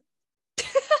second there.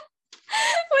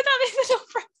 Without even no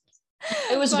friends.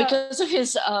 It was because of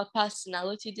his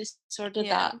personality disorder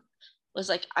that was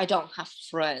like, I don't have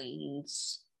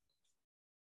friends.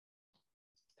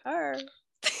 Her.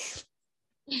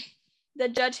 The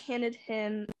judge handed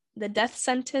him the death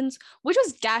sentence, which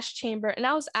was gas chamber, and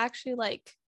I was actually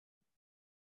like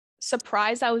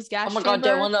surprised that was gas chamber. Oh my god,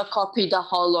 they want to copy the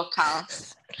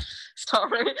Holocaust.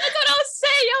 Sorry. That's what I was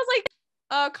saying. I was like,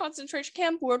 concentration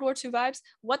camp, World War II vibes.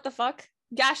 What the fuck?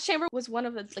 Gas chamber was one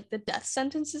of the death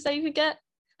sentences that you could get.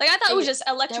 Like, I thought it was just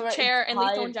electric chair and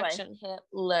lethal injection.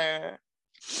 Hitler.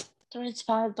 They're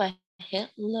inspired by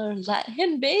Hitler. Let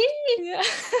him be. Yeah.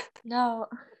 No.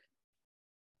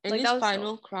 In his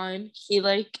final crime, he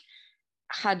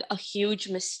had a huge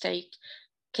mistake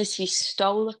because he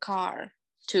stole a car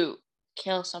to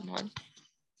kill someone.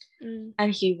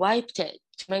 And he wiped it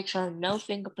to make sure no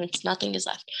fingerprints, nothing is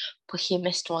left. But he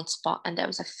missed one spot and there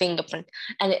was a fingerprint.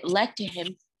 And it led to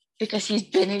him because he's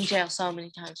been in jail so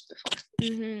many times before.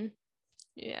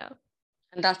 Yeah.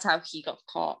 And that's how he got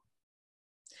caught.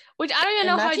 Which I don't even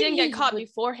know how he didn't get caught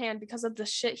beforehand because of the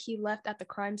shit he left at the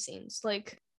crime scenes.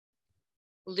 Like,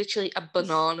 literally a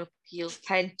banana peel,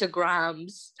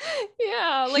 pentagrams.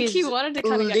 Yeah, like he wanted to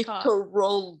kind of get caught.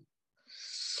 Literal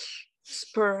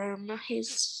sperm,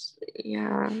 his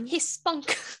Yeah. He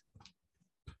spunk.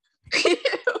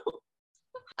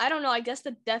 I don't know. I guess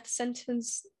the death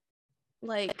sentence,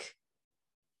 like,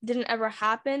 didn't ever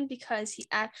happen because he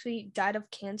actually died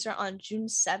of cancer on June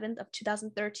 7th of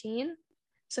 2013.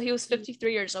 So he was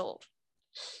 53 years old.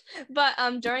 But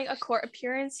during a court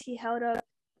appearance, he held up,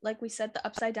 like we said, the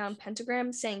upside down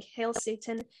pentagram saying "Hail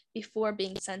Satan" before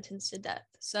being sentenced to death.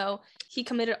 So he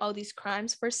committed all these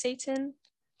crimes for Satan.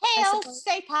 Hail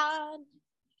Satan!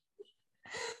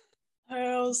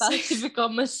 Hail About to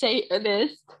become a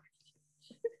Satanist.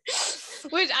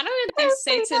 Which I don't even think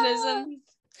Satanism.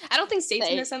 I don't think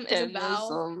Satanism is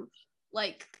about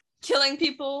like killing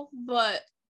people, but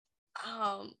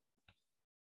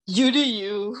you do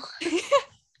you.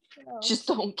 No. Just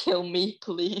don't kill me,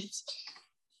 please.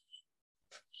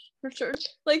 Richard,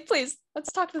 like, please,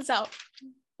 let's talk this out,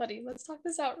 buddy. Let's talk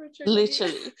this out, Richard.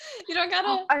 Literally. You don't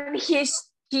gotta. And his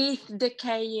teeth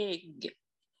decaying.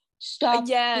 Stop.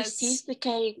 Yes. His teeth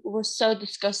decaying was so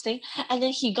disgusting. And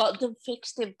then he got them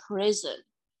fixed in prison.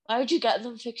 Why would you get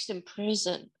them fixed in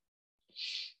prison?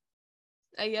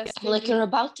 I guess. Like, you're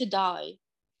about to die.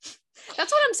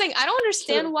 That's what I'm saying. I don't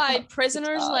understand why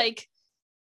prisoners like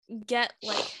get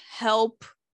like help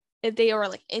if they are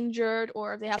like injured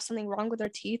or if they have something wrong with their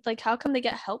teeth. Like, how come they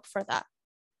get help for that?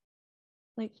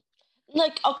 Like,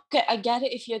 okay, I get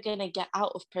it if you're gonna get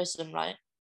out of prison, right?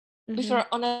 If you're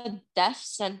on a death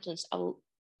sentence,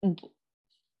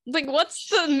 like, what's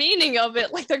the meaning of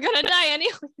it? Like, they're gonna die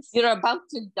anyways. You're about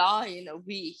to die in a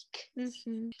week.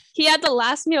 He had the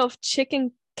last meal of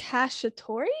chicken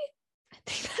cacciatore. I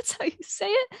think that's how you say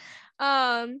it.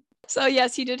 So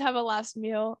yes, he did have a last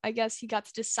meal. I guess he got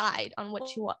to decide on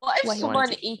what you want. What if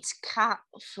someone eats cat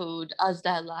food as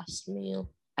their last meal?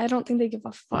 I don't think they give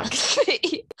a fuck if they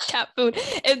eat cat food.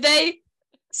 If they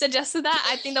suggested that,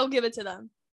 I think they'll give it to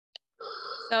them.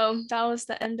 So that was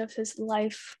the end of his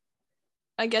life.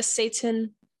 I guess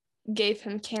Satan gave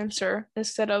him cancer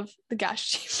instead of the gas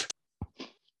chamber.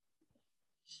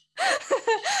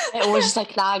 It was just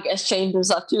like, nah, gas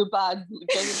chambers are too bad.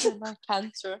 Gave him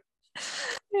cancer.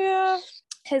 Yeah.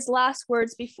 His last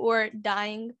words before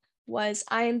dying was,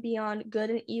 "I am beyond good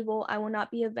and evil. I will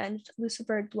not be avenged.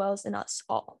 Lucifer dwells in us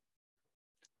all."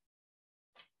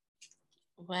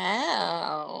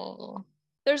 Wow.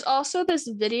 There's also this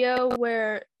video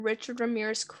where Richard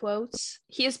Ramirez quotes,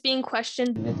 he is being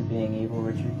questioned. Admit to being evil,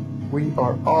 Richard? We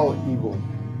are all evil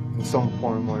in some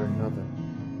form or another,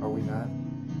 are we not?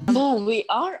 No, we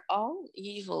are all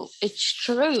evil. It's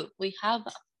true. We have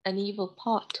an evil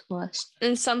part to us.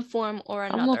 In some form or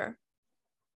another.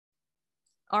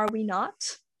 Are we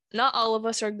not? Not all of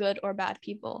us are good or bad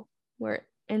people. We're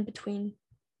in between.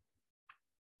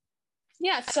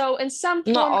 Yeah, so in some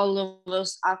form... Not all of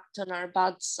us act on our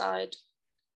bad side.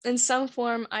 In some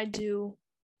form, I do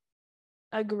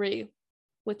agree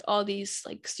with all these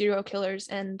like serial killers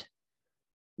and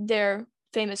their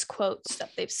famous quotes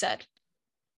that they've said.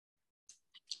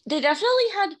 They definitely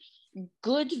had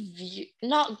good view,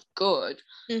 not good.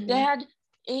 They had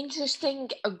interesting,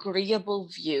 agreeable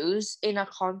views in a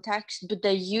context, but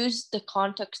they used the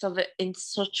context of it in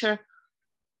such a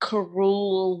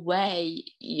cruel way,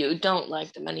 you don't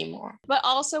like them anymore. But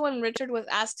also when Richard was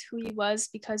asked who he was,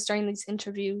 because during these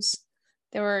interviews,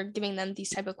 they were giving them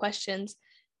these type of questions,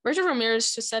 Richard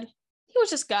Ramirez just said, he was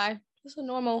just a guy, just a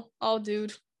normal old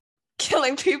dude,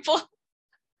 killing people.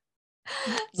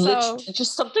 So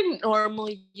just something normal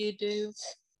you do.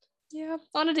 Yeah,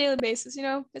 on a daily basis, you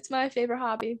know, it's my favorite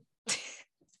hobby.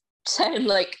 Same,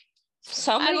 like,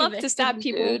 I love to stab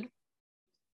people. Dude.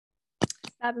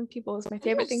 Stabbing people is my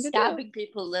favorite thing to do. Stabbing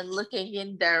people and looking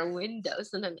in their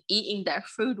windows and then eating their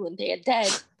food when they are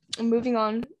dead. Moving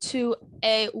on to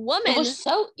a woman. It was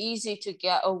so easy to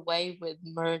get away with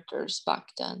murders back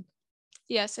then.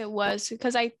 Yes, it was,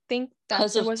 because I think that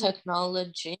because of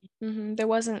technology. There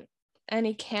wasn't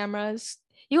any cameras.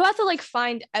 You have to like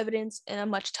find evidence in a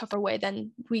much tougher way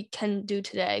than we can do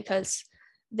today, because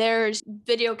there's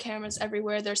video cameras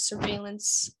everywhere. There's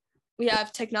surveillance. We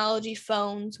have technology,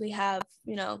 phones. We have,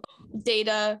 you know,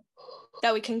 data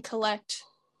that we can collect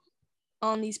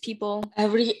on these people.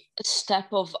 Every step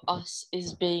of us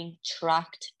is being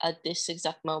tracked at this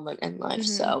exact moment in life.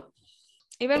 So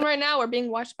even right now, we're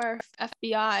being watched by our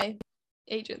FBI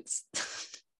agents.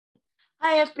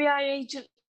 Hi, FBI agent.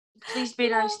 Please be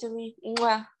nice to me.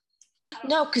 Mwah.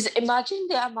 No, because imagine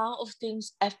the amount of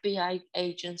things FBI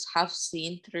agents have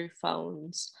seen through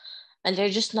phones, and they're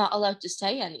just not allowed to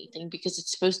say anything because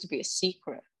it's supposed to be a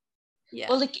secret. Yeah.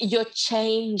 Well, like, you're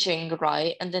changing,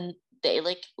 right? And then they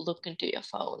like look into your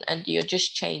phone and you're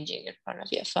just changing in front of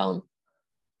your phone.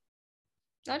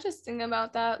 I just think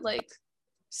about that, like,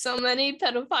 So many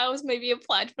pedophiles maybe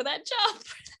applied for that job.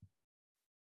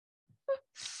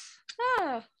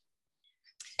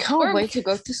 Can't wait to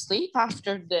go to sleep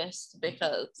after this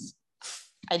because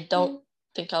I don't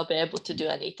think I'll be able to do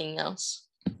anything else.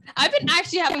 I've been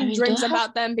actually having dreams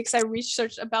about them because I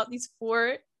researched about these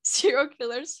 4 serial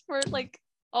killers for like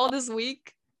all this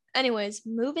week. Anyways,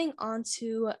 moving on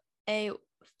to a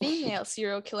female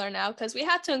serial killer now because we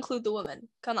had to include the woman.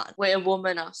 Come on. We're a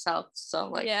woman ourselves, so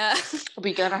like yeah.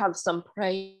 we gotta have some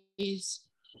praise.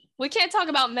 We can't talk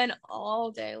about men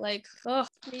all day. Like,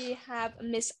 we have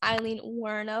Miss Aileen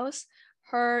Wuornos.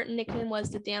 Her nickname was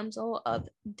the Damsel of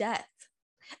Death.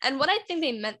 And what I think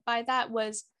they meant by that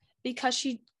was because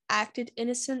she acted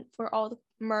innocent for all the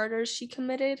murders she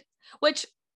committed, which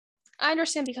I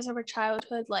understand because of her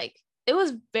childhood. Like, it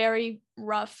was very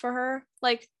rough for her.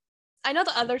 Like, I know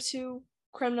the other 2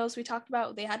 criminals we talked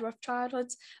about, they had rough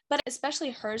childhoods, but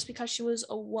especially hers because she was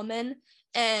a woman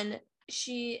and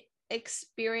she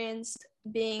experienced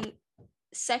being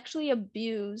sexually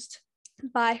abused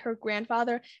by her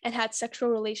grandfather and had sexual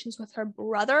relations with her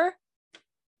brother,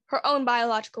 her own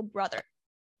biological brother.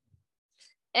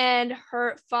 And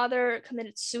her father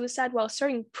committed suicide while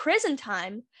serving prison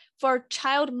time for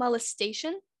child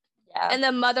molestation. Yeah. And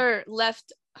the mother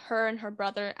left her and her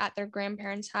brother at their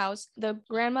grandparents' house. The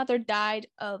grandmother died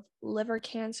of liver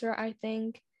cancer, I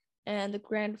think, and the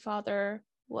grandfather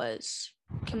was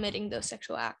committing those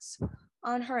sexual acts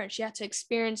on her, and she had to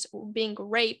experience being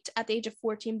raped at the age of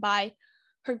 14 by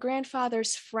her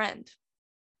grandfather's friend.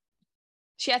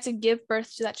 She had to give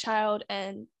birth to that child,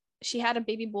 and she had a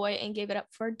baby boy and gave it up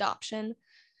for adoption.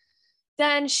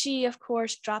 Then she, of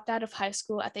course, dropped out of high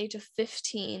school at the age of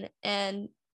 15, and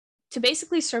to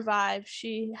basically survive,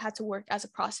 she had to work as a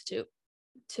prostitute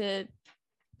to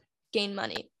gain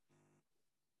money.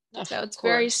 So it's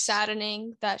very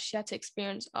saddening that she had to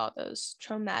experience all those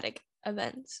traumatic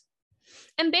events.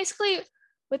 And basically,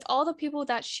 with all the people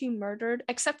that she murdered,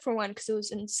 except for one, because it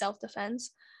was in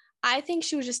self-defense, I think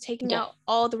she was just taking out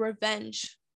all the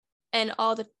revenge and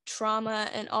all the trauma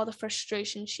and all the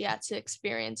frustration she had to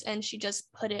experience, and she just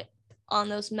put it on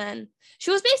those men.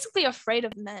 She was basically afraid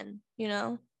of men, you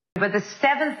know? But the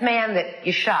 7th man that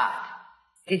you shot,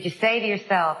 did you say to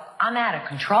yourself, I'm out of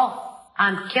control,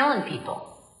 I'm killing people,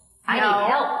 I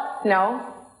need help?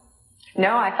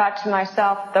 No, I thought to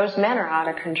myself, those men are out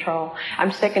of control.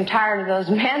 I'm sick and tired of those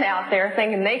men out there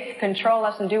thinking they control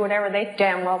us and do whatever they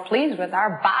damn well please with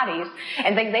our bodies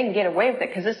and think they can get away with it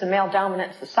because this is a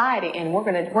male-dominant society and we're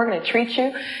gonna treat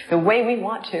you the way we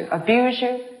want to, abuse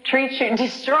you, treat you,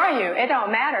 destroy you. It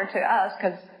don't matter to us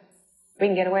because we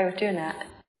can get away with doing that.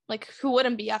 Like, who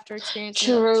wouldn't be after experiencing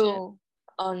True,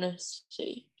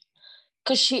 honestly.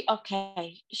 Because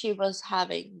she was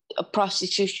having a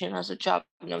prostitution as a job.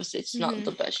 And obviously it's not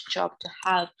the best job to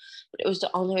have, but it was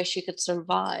the only way she could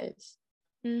survive.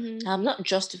 I'm not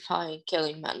justifying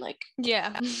killing men, like...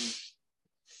 Yeah.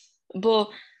 But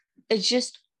it's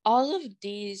just all of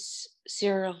these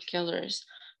serial killers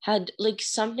had, like,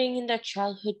 something in their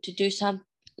childhood to do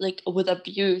like, with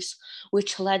abuse,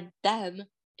 which led them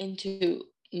into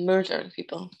murdering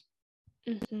people.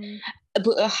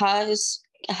 But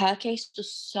her case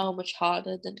was so much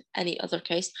harder than any other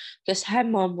case because her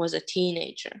mom was a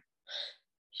teenager.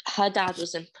 Her dad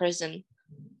was in prison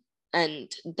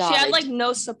and died. She had like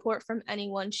no support from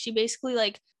anyone. She basically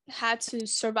like had to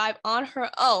survive on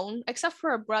her own, except for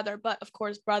her brother. But of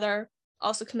course, brother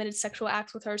also committed sexual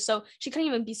acts with her, so she couldn't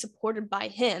even be supported by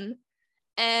him.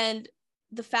 And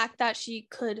the fact that she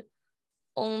could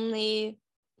only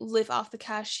live off the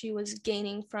cash she was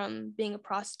gaining from being a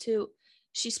prostitute,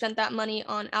 she spent that money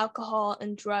on alcohol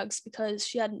and drugs because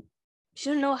she didn't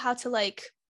know how to, like,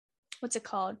 what's it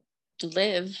called?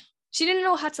 Live. She didn't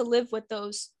know how to live with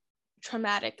those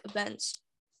traumatic events.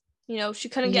 You know, she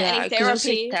couldn't get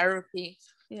any therapy.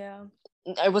 Yeah.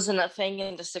 It wasn't a thing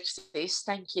in the 60s.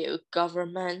 Thank you,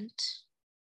 government.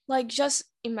 Like, just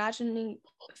imagining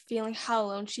feeling how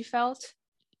alone she felt.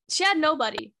 She had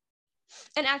nobody.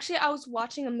 And actually, I was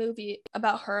watching a movie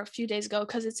about her a few days ago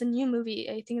because it's a new movie.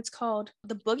 I think it's called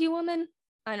The Boogie Woman.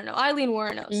 I don't know. Aileen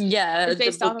Wuornos. Yeah, it's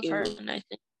based off of her. Woman, I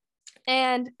think.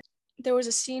 And there was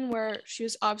a scene where she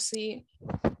was obviously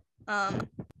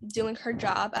doing her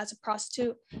job as a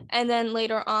prostitute. And then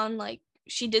later on, like,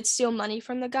 she did steal money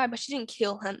from the guy, but she didn't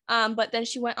kill him. But then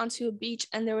she went onto a beach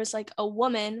and there was, like, a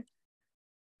woman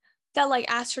that,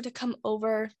 like, asked her to come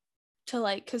over to,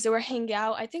 like, because they were hanging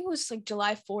out. I think it was like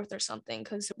July 4th or something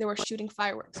because they were shooting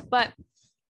fireworks. But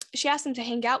she asked them to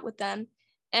hang out with them.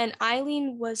 And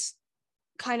Aileen was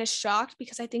kind of shocked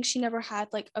because I think she never had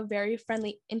like a very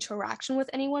friendly interaction with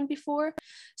anyone before.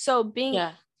 So being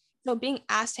So being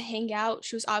asked to hang out,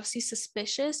 she was obviously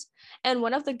suspicious. And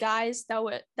one of the guys that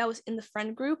was in the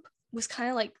friend group was kind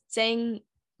of like saying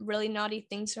really naughty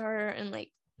things to her. And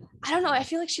like, I don't know, I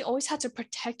feel like she always had to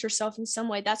protect herself in some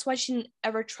way. That's why she didn't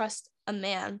ever trust a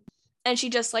man. And she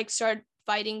just like started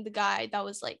fighting the guy that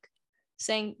was like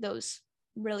saying those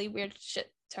really weird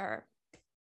shit to her.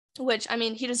 Which, I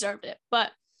mean, he deserved it.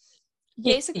 But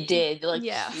basically, he did. Like,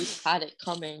 yeah. He had it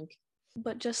coming.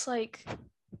 But just like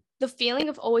the feeling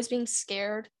of always being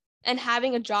scared and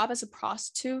having a job as a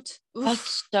prostitute. Oof.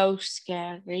 That's so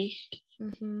scary.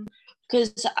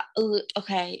 Because,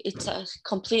 okay, it's a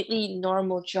completely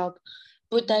normal job,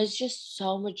 but there's just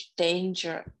so much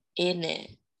danger in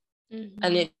it.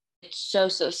 And it's so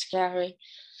scary.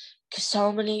 Because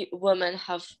so many women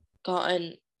have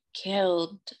gotten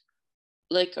killed,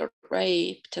 like, or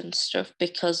raped and stuff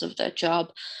because of their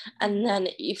job. And then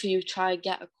if you try to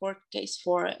get a court case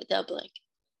for it, they'll be like,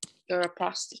 you're a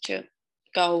prostitute,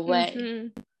 go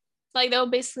away. Like, they'll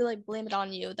basically like blame it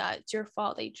on you, that it's your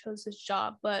fault that you chose this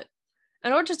job. But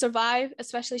in order to survive,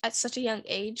 especially at such a young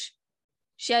age,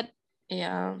 she had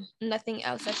nothing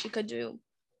else that she could do,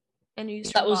 and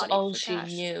used that her was body all for she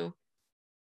cash. knew.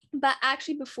 But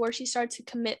actually, before she started to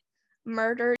commit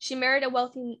murder, she married a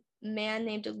wealthy man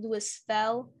named Louis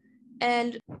Fell.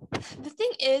 And the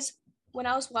thing is, when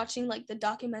I was watching like the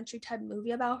documentary type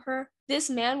movie about her, this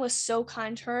man was so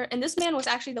kind to her. And this man was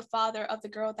actually the father of the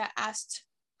girl that asked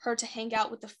her to hang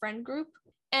out with the friend group.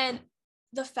 And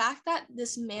the fact that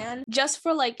this man, just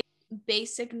for like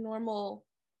basic normal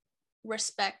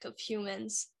respect of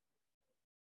humans,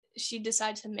 she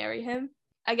decided to marry him.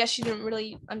 I guess she didn't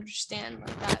really understand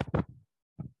like that.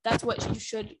 That's what you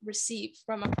should receive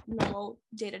from a normal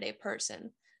day-to-day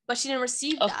person. But she didn't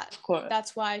receive that. Of course.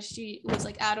 That's why she was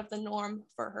like out of the norm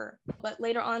for her. But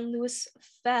later on, Louis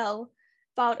Fell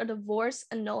filed a divorce,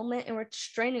 annulment, and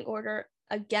restraining order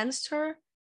against her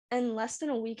in less than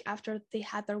a week after they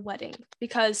had their wedding,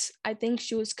 because I think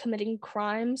she was committing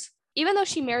crimes. Even though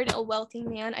she married a wealthy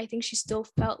man, I think she still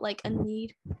felt like a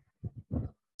need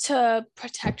to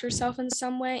protect herself in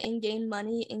some way and gain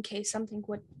money in case something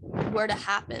were to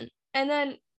happen. And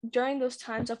then during those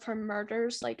times of her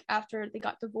murders, like after they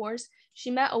got divorced, she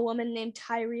met a woman named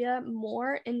Tyria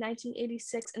Moore in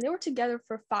 1986, and they were together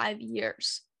for 5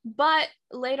 years. But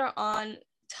later on,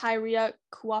 Tyria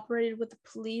cooperated with the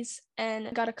police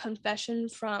and got a confession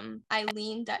from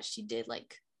Eileen that she did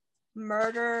like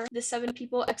murder the 7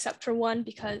 people except for one,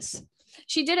 because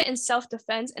she did it in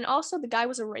self-defense, and also the guy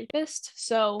was a rapist.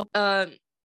 So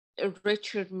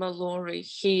Richard Mallory,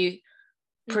 he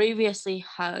previously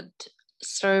had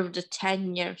served a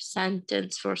 10-year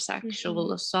sentence for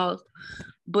sexual assault,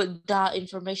 but that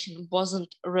information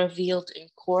wasn't revealed in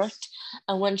court.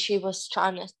 And when she was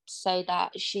trying to say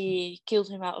that she killed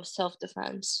him out of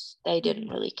self-defense, they didn't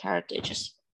really care. They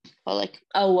just were like,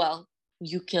 oh well,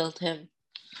 you killed him,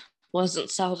 wasn't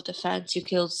self-defense, you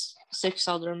killed 6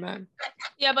 other men.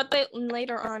 Yeah, but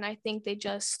later on, I think they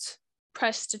just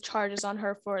pressed the charges on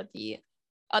her for the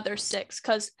other 6,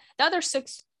 because the other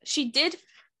 6, she did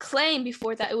claim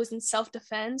before that it was in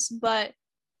self-defense, but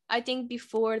I think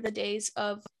before the days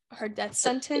of her death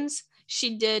sentence,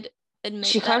 she did admit that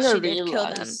she did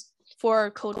kill them for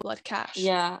cold blood cash.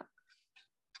 Yeah.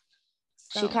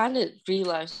 So. She kind of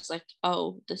realized, like,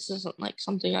 oh, this isn't like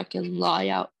something I can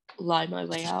lie my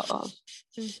way out of.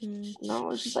 No,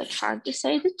 it's just like hard to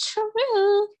say the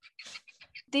truth.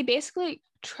 They basically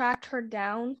tracked her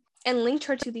down and linked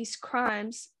her to these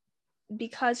crimes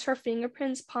because her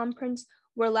fingerprints, palm prints,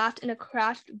 were left in a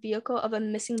crashed vehicle of a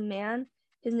missing man.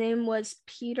 His name was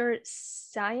Peter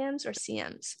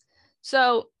Siems.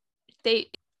 So they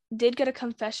did get a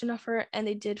confession of her, and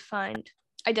they did find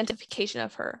identification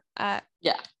of her at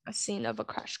a scene of a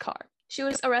crashed car. She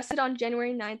was arrested on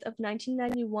January 9th of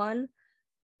 1991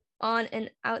 on an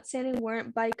outstanding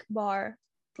warrant bike bar,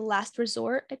 The Last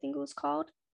Resort, I think it was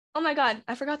called. Oh my God,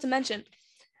 I forgot to mention.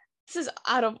 This is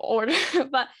out of order,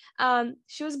 but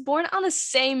she was born on the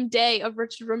same day of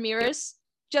Richard Ramirez,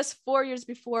 just 4 years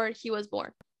before he was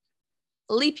born.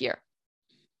 Leap year.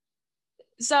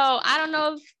 So I don't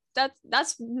know if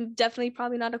that's definitely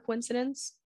probably not a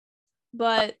coincidence,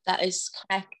 but that is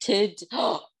connected.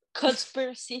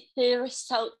 Conspiracy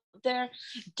theorists out there,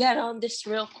 get on this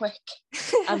real quick.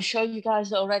 I'm sure you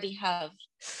guys already have.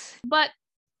 But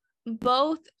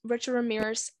both Richard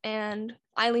Ramirez and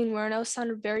Eileen Wuornos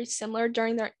sounded very similar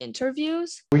during their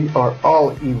interviews. We are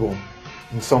all evil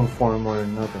in some form or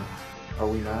another, are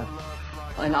we not?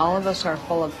 And all of us are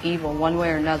full of evil one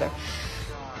way or another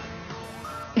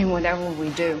in whatever we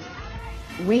do.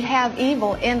 We have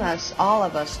evil in us, all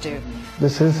of us do.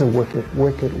 This is a wicked,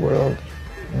 wicked world,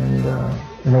 And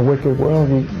in a wicked world,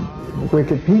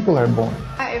 wicked people are born.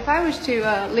 If I was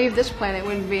to leave this planet, it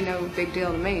wouldn't be no big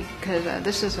deal to me, because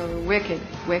this is a wicked,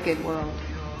 wicked world.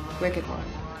 Wicked world.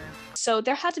 So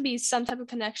there had to be some type of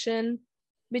connection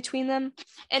between them.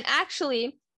 And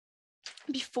actually,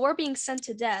 before being sent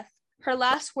to death, her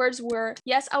last words were,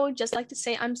 "Yes, I would just like to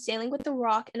say I'm sailing with the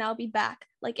rock and I'll be back,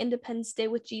 like Independence Day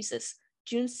with Jesus.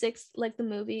 June 6th, like the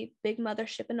movie, big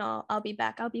mothership and all. I'll be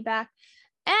back, I'll be back."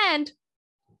 And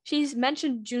she's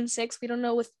mentioned June 6th. We don't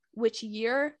know with which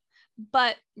year,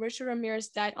 but Richard Ramirez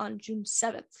died on June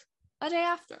 7th, a day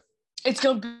after. It's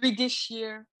going to be this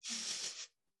year.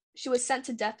 She was sent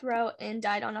to death row and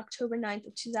died on October 9th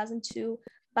of 2002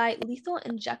 by lethal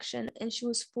injection, and she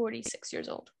was 46 years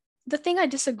old. The thing I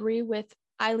disagree with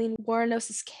Aileen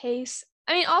Wuornos' case,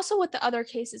 I mean, also with the other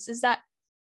cases, is that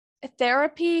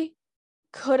therapy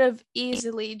could have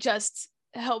easily just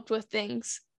helped with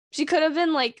things. She could have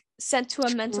been like sent to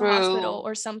a mental hospital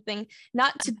or something,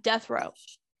 not to death row.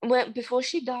 Before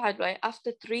she died, right,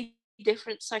 after 3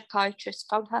 different psychiatrists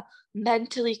found her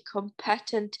mentally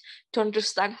competent to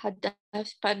understand her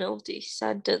death penalty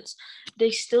sentence, they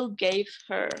still gave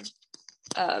her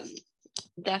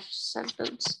death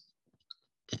sentence.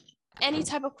 Any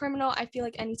type of criminal, I feel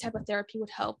like any type of therapy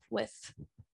would help with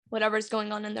whatever's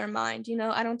going on in their mind. You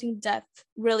know, I don't think death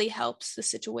really helps the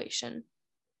situation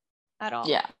at all.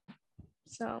 Yeah.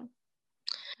 So.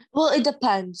 Well, it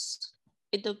depends.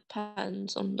 It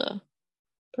depends on the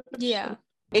person. Yeah.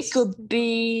 It could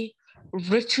be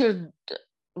Richard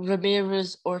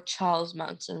Ramirez or Charles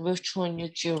Manson. Which one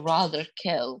would you rather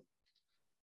kill?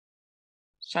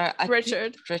 Sorry,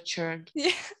 Richard. Richard.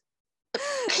 Yeah.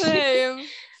 Same.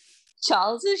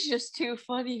 Charles is just too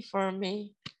funny for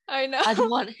me. I know. I'd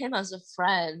want him as a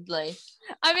friend. Like,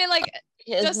 I mean, like,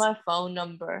 here's my phone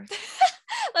number.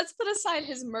 Let's put aside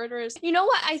his murderers. You know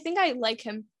what? I think I like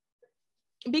him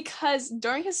because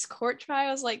during his court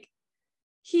trials, like,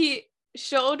 he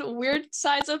showed weird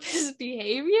sides of his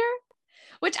behavior,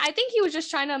 which I think he was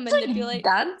just trying to manipulate.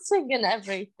 Like dancing and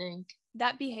everything.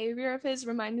 That behavior of his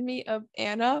reminded me of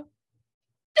Anna.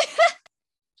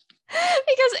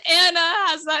 Because Anna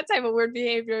has that type of weird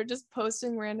behavior, just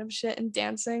posting random shit and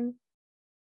dancing.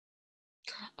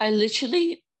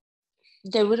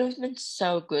 They would have been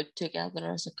so good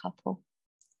together as a couple.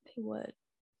 They would.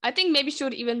 I think maybe she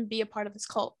would even be a part of his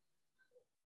cult.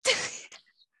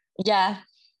 Yeah.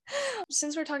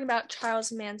 Since we're talking about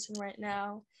Charles Manson right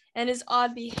now and his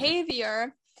odd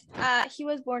behavior, he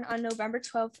was born on November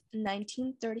 12th,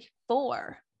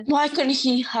 1934. Why couldn't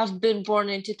he have been born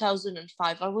in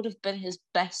 2005? I would have been his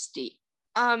bestie.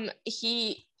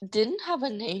 He didn't have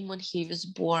a name when he was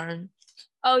born.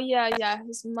 Oh, yeah.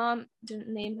 His mom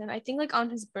didn't name him. I think, like, on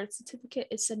his birth certificate,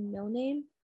 it said no name.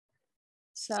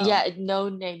 So yeah, no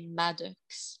name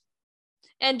Maddox.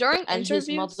 And during interviews,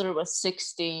 his mother was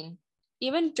 16.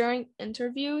 Even during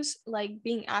interviews, like,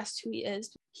 being asked who he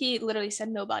is, he literally said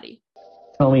nobody.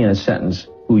 Tell me in a sentence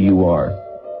who you are.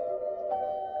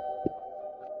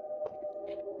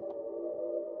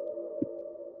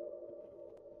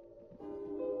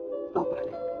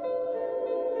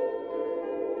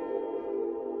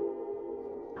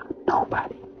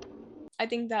 Nobody. I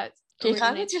think that he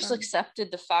kind of just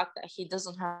accepted the fact that he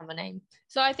doesn't have a name.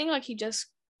 So I think, like, he just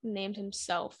named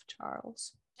himself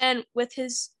Charles. And with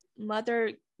his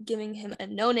mother giving him a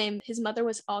no name, his mother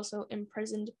was also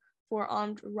imprisoned for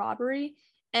armed robbery.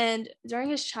 And during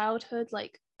his childhood,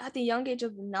 like at the young age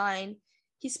of 9,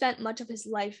 he spent much of his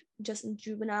life just in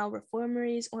juvenile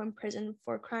reformatories or in prison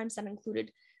for crimes that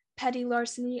included petty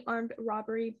larceny, armed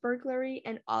robbery, burglary,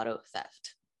 and auto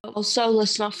theft. Also,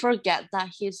 let's not forget that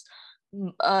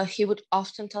he would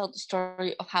often tell the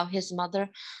story of how his mother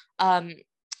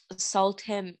sold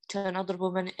him to another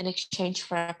woman in exchange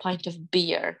for a pint of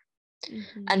beer.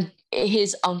 Mm-hmm. And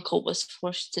his uncle was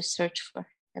forced to search for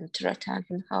him to return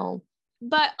him home.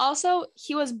 But also,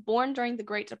 he was born during the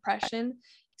Great Depression,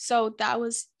 so that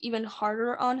was even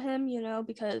harder on him, you know,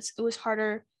 because it was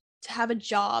harder to have a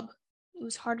job. It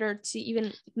was harder to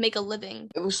even make a living.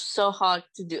 It was so hard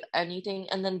to do anything.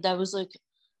 And then there was like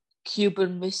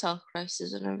Cuban Missile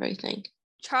Crisis and everything.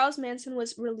 Charles Manson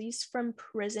was released from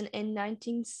prison in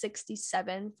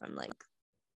 1967 from like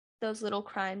those little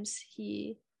crimes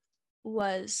he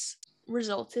was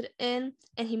resulted in,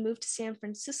 and he moved to San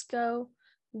Francisco,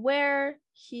 where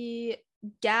he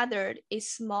gathered a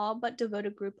small but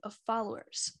devoted group of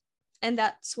followers, and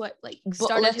that's what like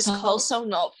started his cult. Let's also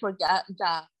not forget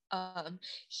that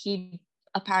he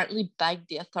apparently begged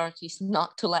the authorities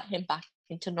not to let him back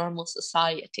into normal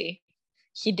society.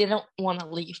 He didn't want to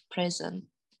leave prison.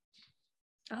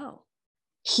 Oh,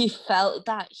 he felt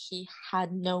that he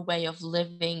had no way of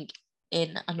living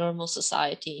in a normal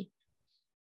society.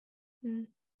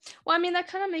 Well, I mean, that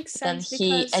kind of makes sense Then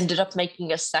he ended up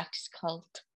making a sex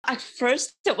cult. At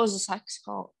first, it was a sex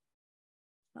cult.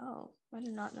 Oh, I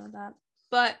did not know that.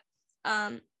 But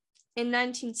in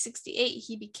 1968,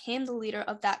 he became the leader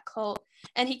of that cult,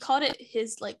 and he called it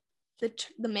his, like,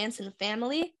 the Manson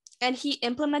family, and he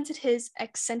implemented his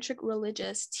eccentric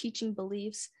religious teaching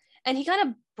beliefs, and he kind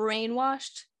of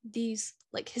brainwashed these,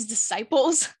 like, his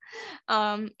disciples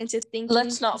into thinking.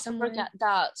 Let's not forget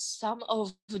that some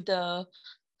of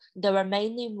there were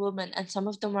mainly women, and some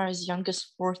of them were as young as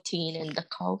 14 in the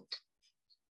cult.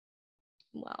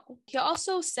 Wow. He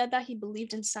also said that he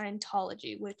believed in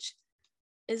Scientology, which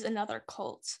is another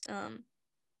cult. And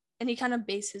he kind of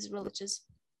based his religious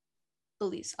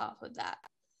beliefs off of that.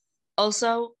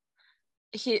 Also,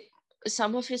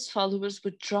 some of his followers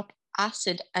would drop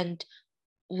acid,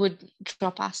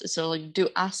 so like do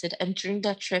acid, and during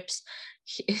their trips,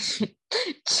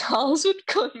 Charles would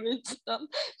convince them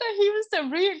that he was the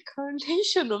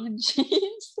reincarnation of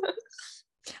Jesus.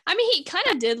 I mean, he kind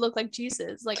of did look like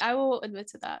Jesus. Like, I will admit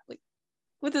to that. Like,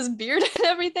 with his beard and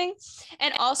everything.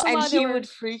 And also, he would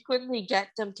frequently get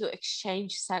them to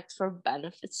exchange sex for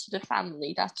benefits to the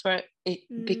family. That's where it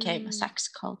became a sex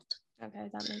cult. Okay,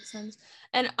 that makes sense.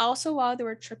 And also, while they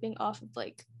were tripping off of,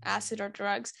 like, acid or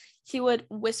drugs, he would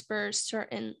whisper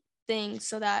certain things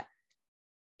so that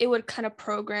it would kind of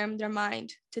program their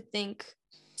mind to think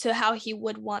to how he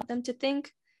would want them to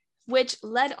think, which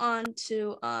led on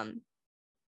to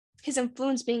his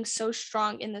influence being so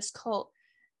strong in this cult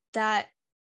that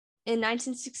in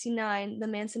 1969, the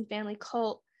Manson family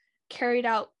cult carried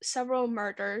out several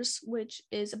murders, which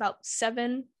is about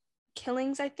 7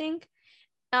 killings, I think.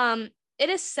 It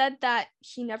is said that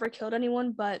he never killed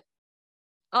anyone, but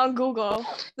on Google,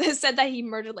 it said that he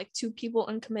murdered like 2 people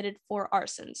and committed 4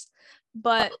 arsons.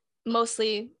 But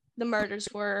mostly the murders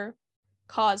were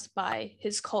caused by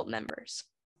his cult members.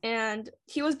 And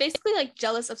he was basically like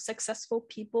jealous of successful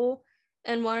people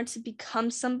and wanted to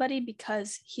become somebody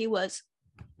because he was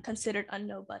considered a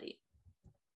nobody,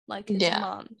 like his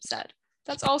mom said.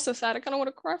 That's also sad. I kind of want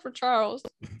to cry for Charles.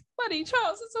 Buddy,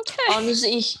 Charles, it's okay.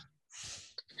 Honestly,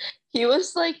 he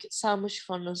was like so much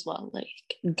fun as well, like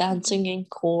dancing in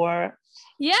core.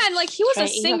 Yeah, and like he was a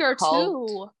singer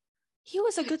too. He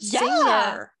was a good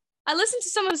singer. I listened to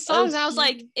some of his songs and I was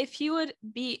like, if he would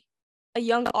be a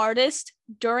young artist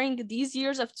during these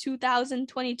years of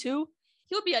 2022,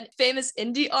 he would be a famous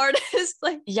indie artist.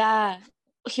 Like, yeah,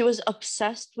 he was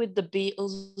obsessed with the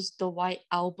Beatles, the White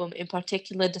Album, in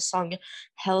particular the song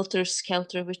Helter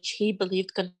Skelter, which he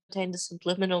believed contained a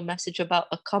subliminal message about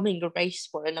a coming race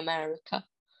war in America.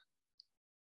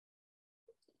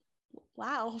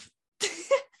 Wow.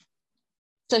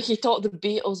 So he thought the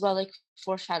Beatles were like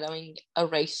foreshadowing a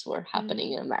race war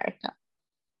happening in America.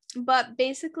 But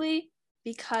basically,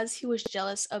 because he was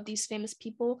jealous of these famous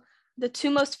people, the 2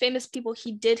 most famous people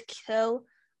he did kill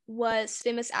was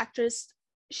famous actress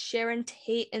Sharon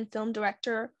Tate and film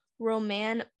director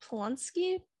Roman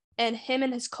Polanski. And him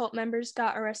and his cult members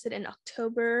got arrested in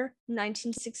October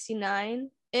 1969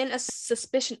 in a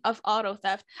suspicion of auto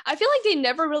theft. I feel like they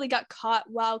never really got caught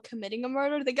while committing a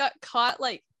murder. They got caught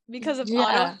like because of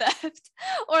auto theft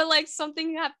or like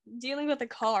something dealing with a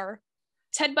car.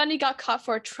 Ted Bundy got caught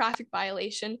for a traffic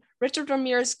violation. Richard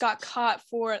Ramirez got caught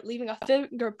for leaving a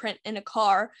fingerprint in a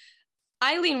car.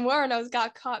 Eileen Wuornos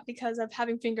got caught because of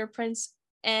having fingerprints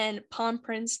and palm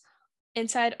prints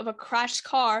inside of a crashed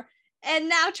car. And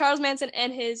now Charles Manson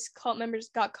and his cult members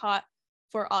got caught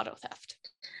for auto theft.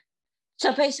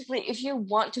 So basically, if you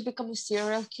want to become a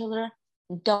serial killer,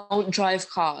 don't drive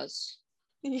cars.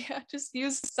 Yeah, just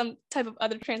use some type of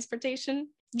other transportation.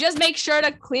 Just make sure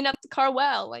to clean up the car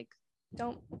well. Like,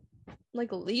 don't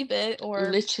like leave it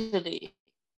or literally.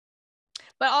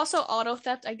 But also auto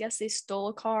theft, I guess they stole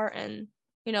a car and,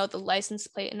 you know, the license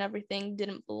plate and everything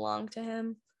didn't belong to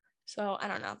him. So I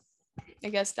don't know. I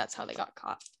guess that's how they got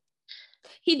caught.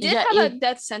 He did have a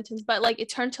death sentence, but like it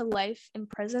turned to life in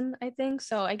prison, I think.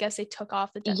 So I guess they took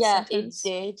off the death sentence.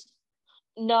 Yeah, it did.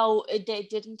 No, they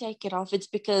didn't take it off. It's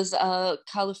because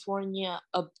California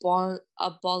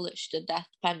abolished the death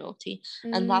penalty,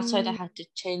 and that's why they had to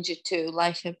change it to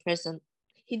life in prison.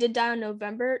 He did die on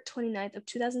November 29th of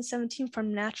 2017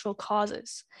 from natural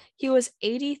causes. He was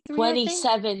 83.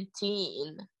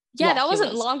 2017. Yeah, that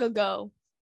wasn't long ago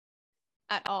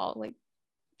at all. Like,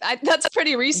 that's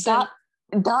pretty recent.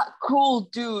 That cool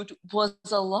dude was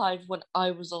alive when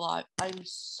I was alive. I'm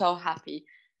so happy.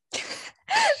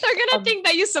 They're gonna think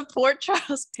that you support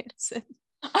Charles Manson.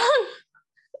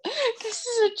 Because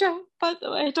is a joke, by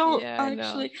the way. I don't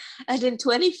actually. And in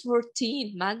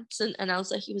 2014, Manson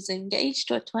announced that he was engaged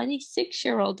to a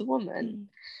 26-year-old woman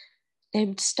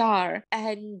named Star,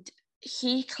 and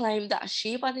he claimed that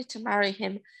she wanted to marry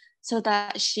him so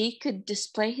that she could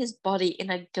display his body in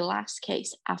a glass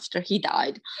case after he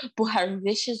died, but her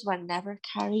wishes were never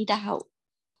carried out.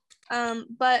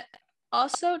 But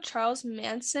also Charles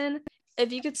Manson,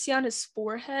 if you could see on his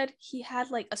forehead, he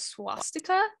had like a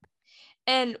swastika,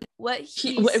 and what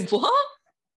wait, what?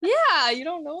 Yeah, you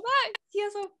don't know that? He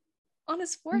has on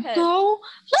his forehead. No,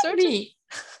 let me.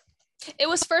 It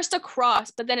was first a cross,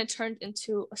 but then it turned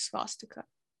into a swastika.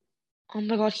 Oh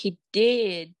my god, he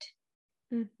did.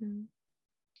 Mm-hmm.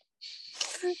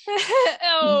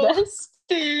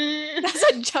 That's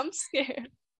a jump scare.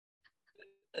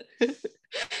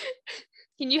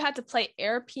 He knew how to play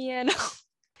air piano.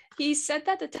 He said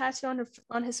that the tattoo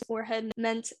on his forehead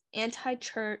meant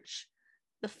anti-church,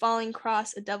 the falling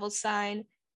cross, a devil sign,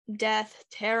 death,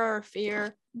 terror,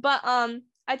 fear. But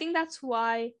I think that's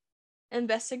why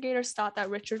investigators thought that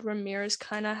Richard Ramirez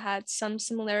kind of had some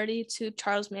similarity to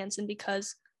Charles Manson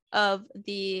because of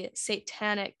the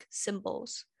satanic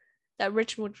symbols that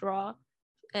Richard would draw,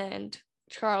 and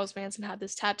Charles Manson had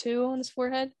this tattoo on his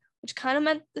forehead, which kind of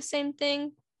meant the same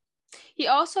thing. He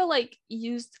also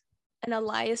used an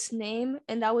alias name,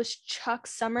 and that was Chuck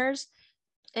Summers,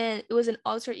 and it was an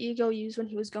alter ego used when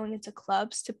he was going into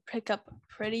clubs to pick up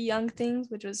pretty young things,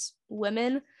 which was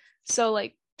women. So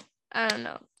I don't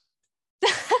know.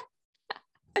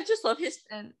 I just love his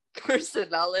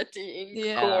personality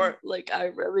in court. I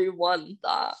really want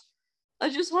that. I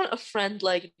just want a friend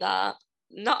like that.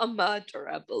 Not a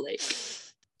murderer, but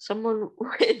someone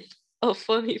with a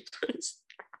funny person.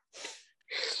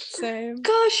 Same.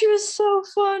 Gosh, he was so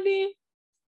funny.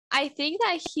 I think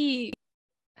that he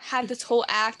had this whole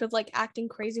act of acting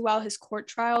crazy while his court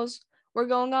trials were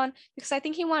going on, because I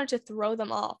think he wanted to throw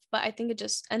them off, but I think it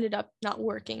just ended up not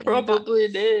working. Probably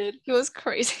did. He was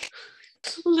crazy.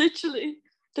 Literally.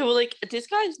 They were like, this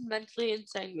guy's mentally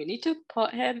insane. We need to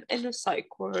put him in a psych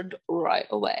ward right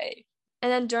away. And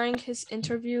then during his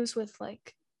interviews with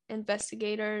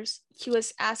investigators, he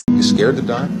was asking, You scared to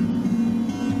die?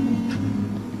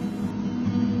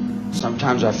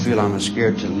 Sometimes I feel I'm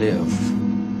scared to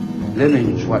live.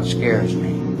 Living is what scares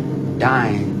me.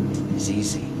 Dying is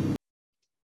easy.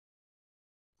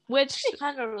 Which I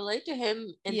kind of relate to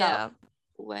him in that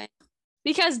way.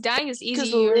 Because dying is easy.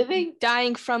 Because you're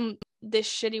dying from this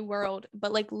shitty world,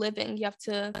 but living, you have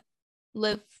to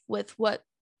live with what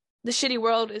the shitty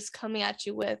world is coming at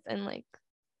you with, and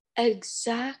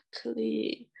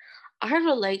Exactly. I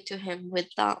relate to him with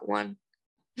that one.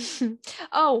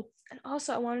 Oh, and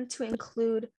also I wanted to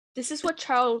include, this is what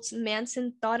Charles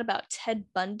Manson thought about Ted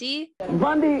Bundy.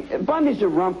 Bundy's a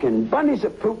rumpkin. Bundy's a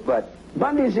poop butt.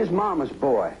 Bundy's his mama's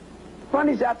boy.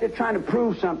 Bundy's out there trying to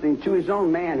prove something to his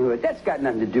own manhood. That's got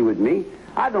nothing to do with me.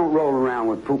 I don't roll around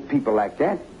with poop people like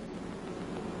that.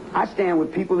 I stand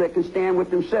with people that can stand with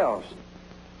themselves.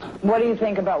 What do you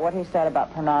think about what he said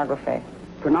about pornography?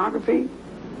 Pornography?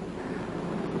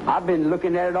 I've been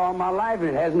looking at it all my life, and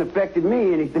it hasn't affected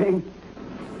me anything.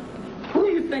 Who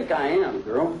do you think I am,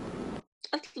 girl?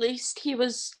 At least he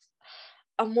was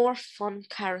a more fun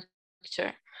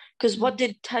character. Because what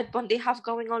did Ted Bundy have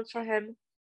going on for him?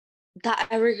 That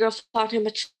every girl found him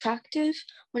attractive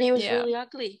when he was really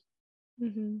ugly.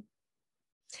 Mm-hmm.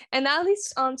 And that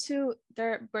leads on to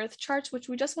their birth charts, which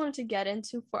we just wanted to get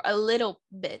into for a little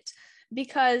bit.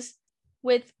 Because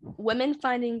with women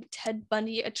finding Ted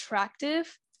Bundy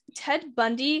attractive, Ted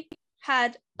Bundy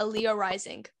had a Leo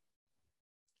rising,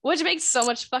 which makes so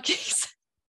much fucking sense.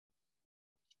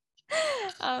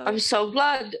 I'm so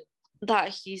glad that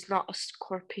he's not a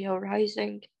Scorpio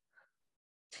rising.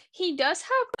 He does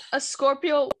have a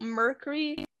Scorpio,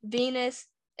 Mercury, Venus,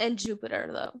 and Jupiter,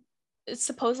 though. It's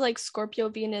supposed Scorpio,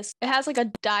 Venus. It has a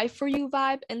die for you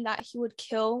vibe, in that he would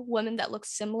kill women that look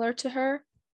similar to her,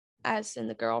 as in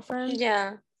The Girlfriend.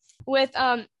 Yeah. With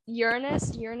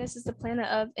Uranus is the planet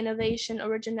of innovation,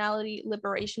 originality,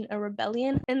 liberation, and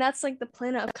rebellion. And that's the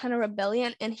planet of kind of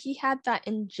rebellion. And he had that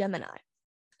in Gemini.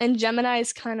 And Gemini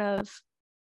is kind of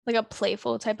a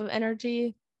playful type of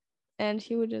energy. And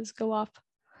he would just go off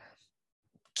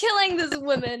killing these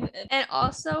women. And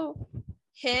also,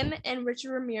 him and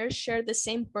Richard Ramirez shared the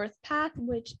same birth path,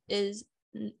 which is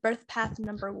birth path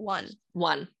number 1.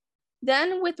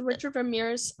 Then with Richard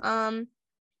Ramirez,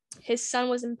 his sun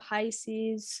was in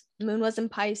Pisces, moon was in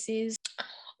Pisces.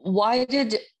 Why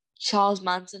did Charles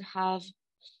Manson have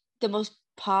the most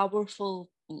powerful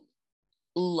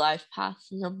life path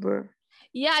number?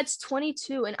 Yeah, it's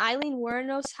 22, and Eileen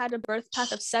Wuornos had a birth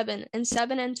path of 7, and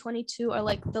 7 and 22 are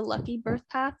like the lucky birth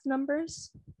path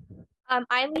numbers.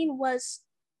 Eileen was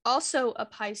also a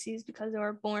Pisces because they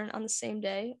were born on the same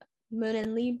day. Moon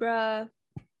in Libra.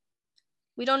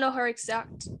 We don't know her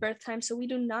exact birth time, so we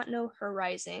do not know her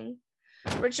rising.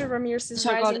 Richard Ramirez's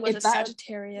rising was a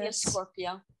Sagittarius.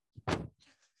 Scorpio.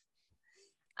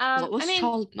 What was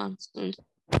Charles Manson?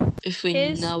 If we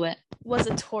know it, was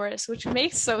a Taurus, which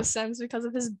makes so sense because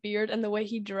of his beard and the way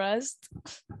he dressed.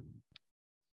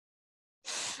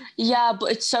 Yeah,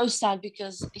 but it's so sad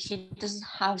because he doesn't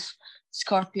have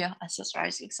Scorpio as his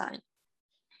rising sign.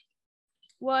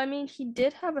 Well, I mean, he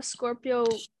did have a Scorpio,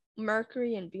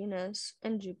 Mercury, and Venus,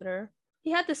 and Jupiter.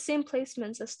 He had the same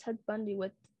placements as Ted Bundy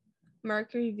with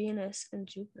Mercury, Venus, and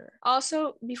Jupiter.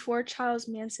 Also, before Charles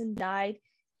Manson died,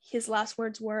 his last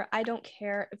words were, "I don't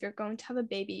care. If you're going to have a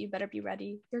baby, you better be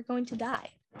ready. You're going to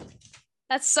die."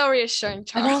 That's so reassuring,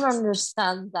 Charles. I don't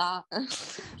understand that.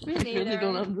 Me neither. I really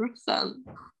don't understand.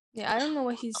 Yeah, I don't know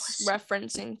what he's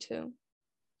referencing to.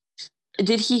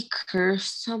 Did he curse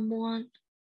someone?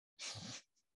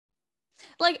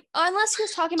 Like, unless he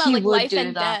was talking about like life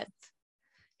and death.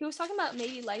 He was talking about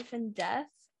maybe life and death.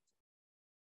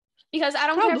 Because I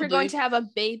don't care if you're going to have a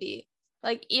baby.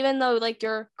 Like, even though like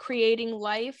you're creating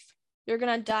life, you're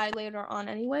gonna die later on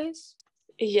anyways.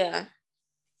 Yeah.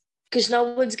 Because no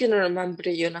one's gonna remember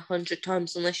you 100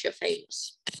 times unless you're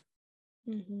famous.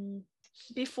 Mm-hmm.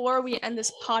 Before we end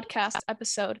this podcast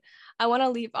episode, I want to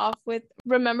leave off with,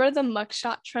 remember the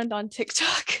mugshot trend on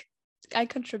TikTok? I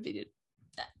contributed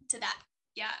to that.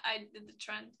 Yeah, I did the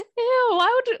trend. Ew,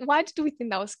 why did we think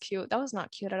that was cute? That was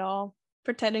not cute at all.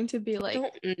 Pretending to be like,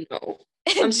 I don't know.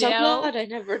 I'm so glad I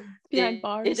never behind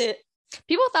bars. Did it.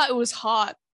 People thought it was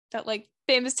hot that like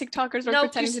famous TikTokers were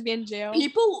pretending to be in jail.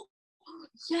 People,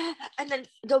 yeah, and then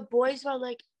the boys were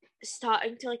like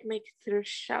starting to like make thrift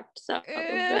shops out of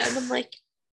it, and I'm like,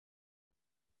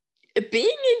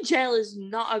 being in jail is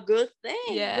not a good thing.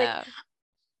 Yeah. Like,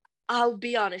 I'll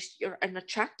be honest, you're an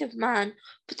attractive man,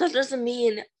 but that doesn't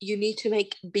mean you need to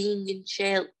make being in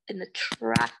jail an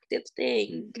attractive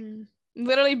thing. Mm-hmm.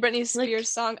 Literally Britney Spears'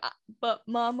 song, "But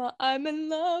Mama, I'm in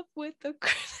love with the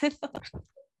criminal."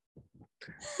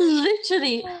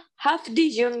 Literally, half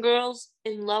these young girls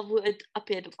in love with a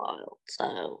pedophile.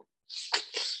 So,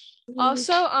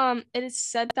 also, it is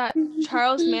said that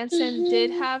Charles Manson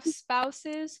did have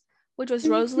spouses, which was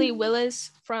Rosalie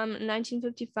Willis from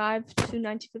 1955 to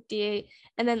 1958,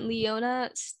 and then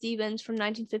Leona Stevens from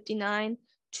 1959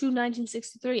 to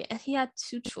 1963, and he had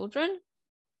 2 children.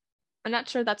 I'm not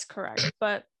sure that's correct,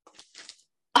 but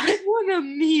I want to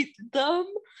meet them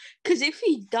because if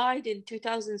he died in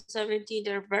 2017,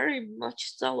 they're very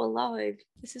much so alive.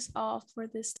 This is all for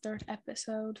this 3rd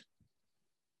episode.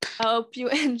 I hope you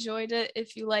enjoyed it.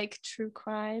 If you like true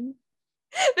crime,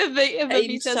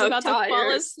 Vivita's about to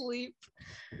fall asleep.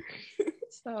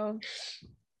 So,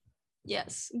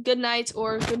 yes, good night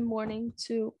or good morning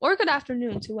to, or good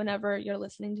afternoon to whenever you're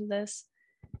listening to this.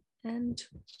 And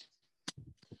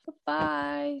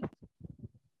bye.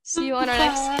 See you on our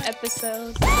next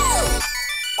episode.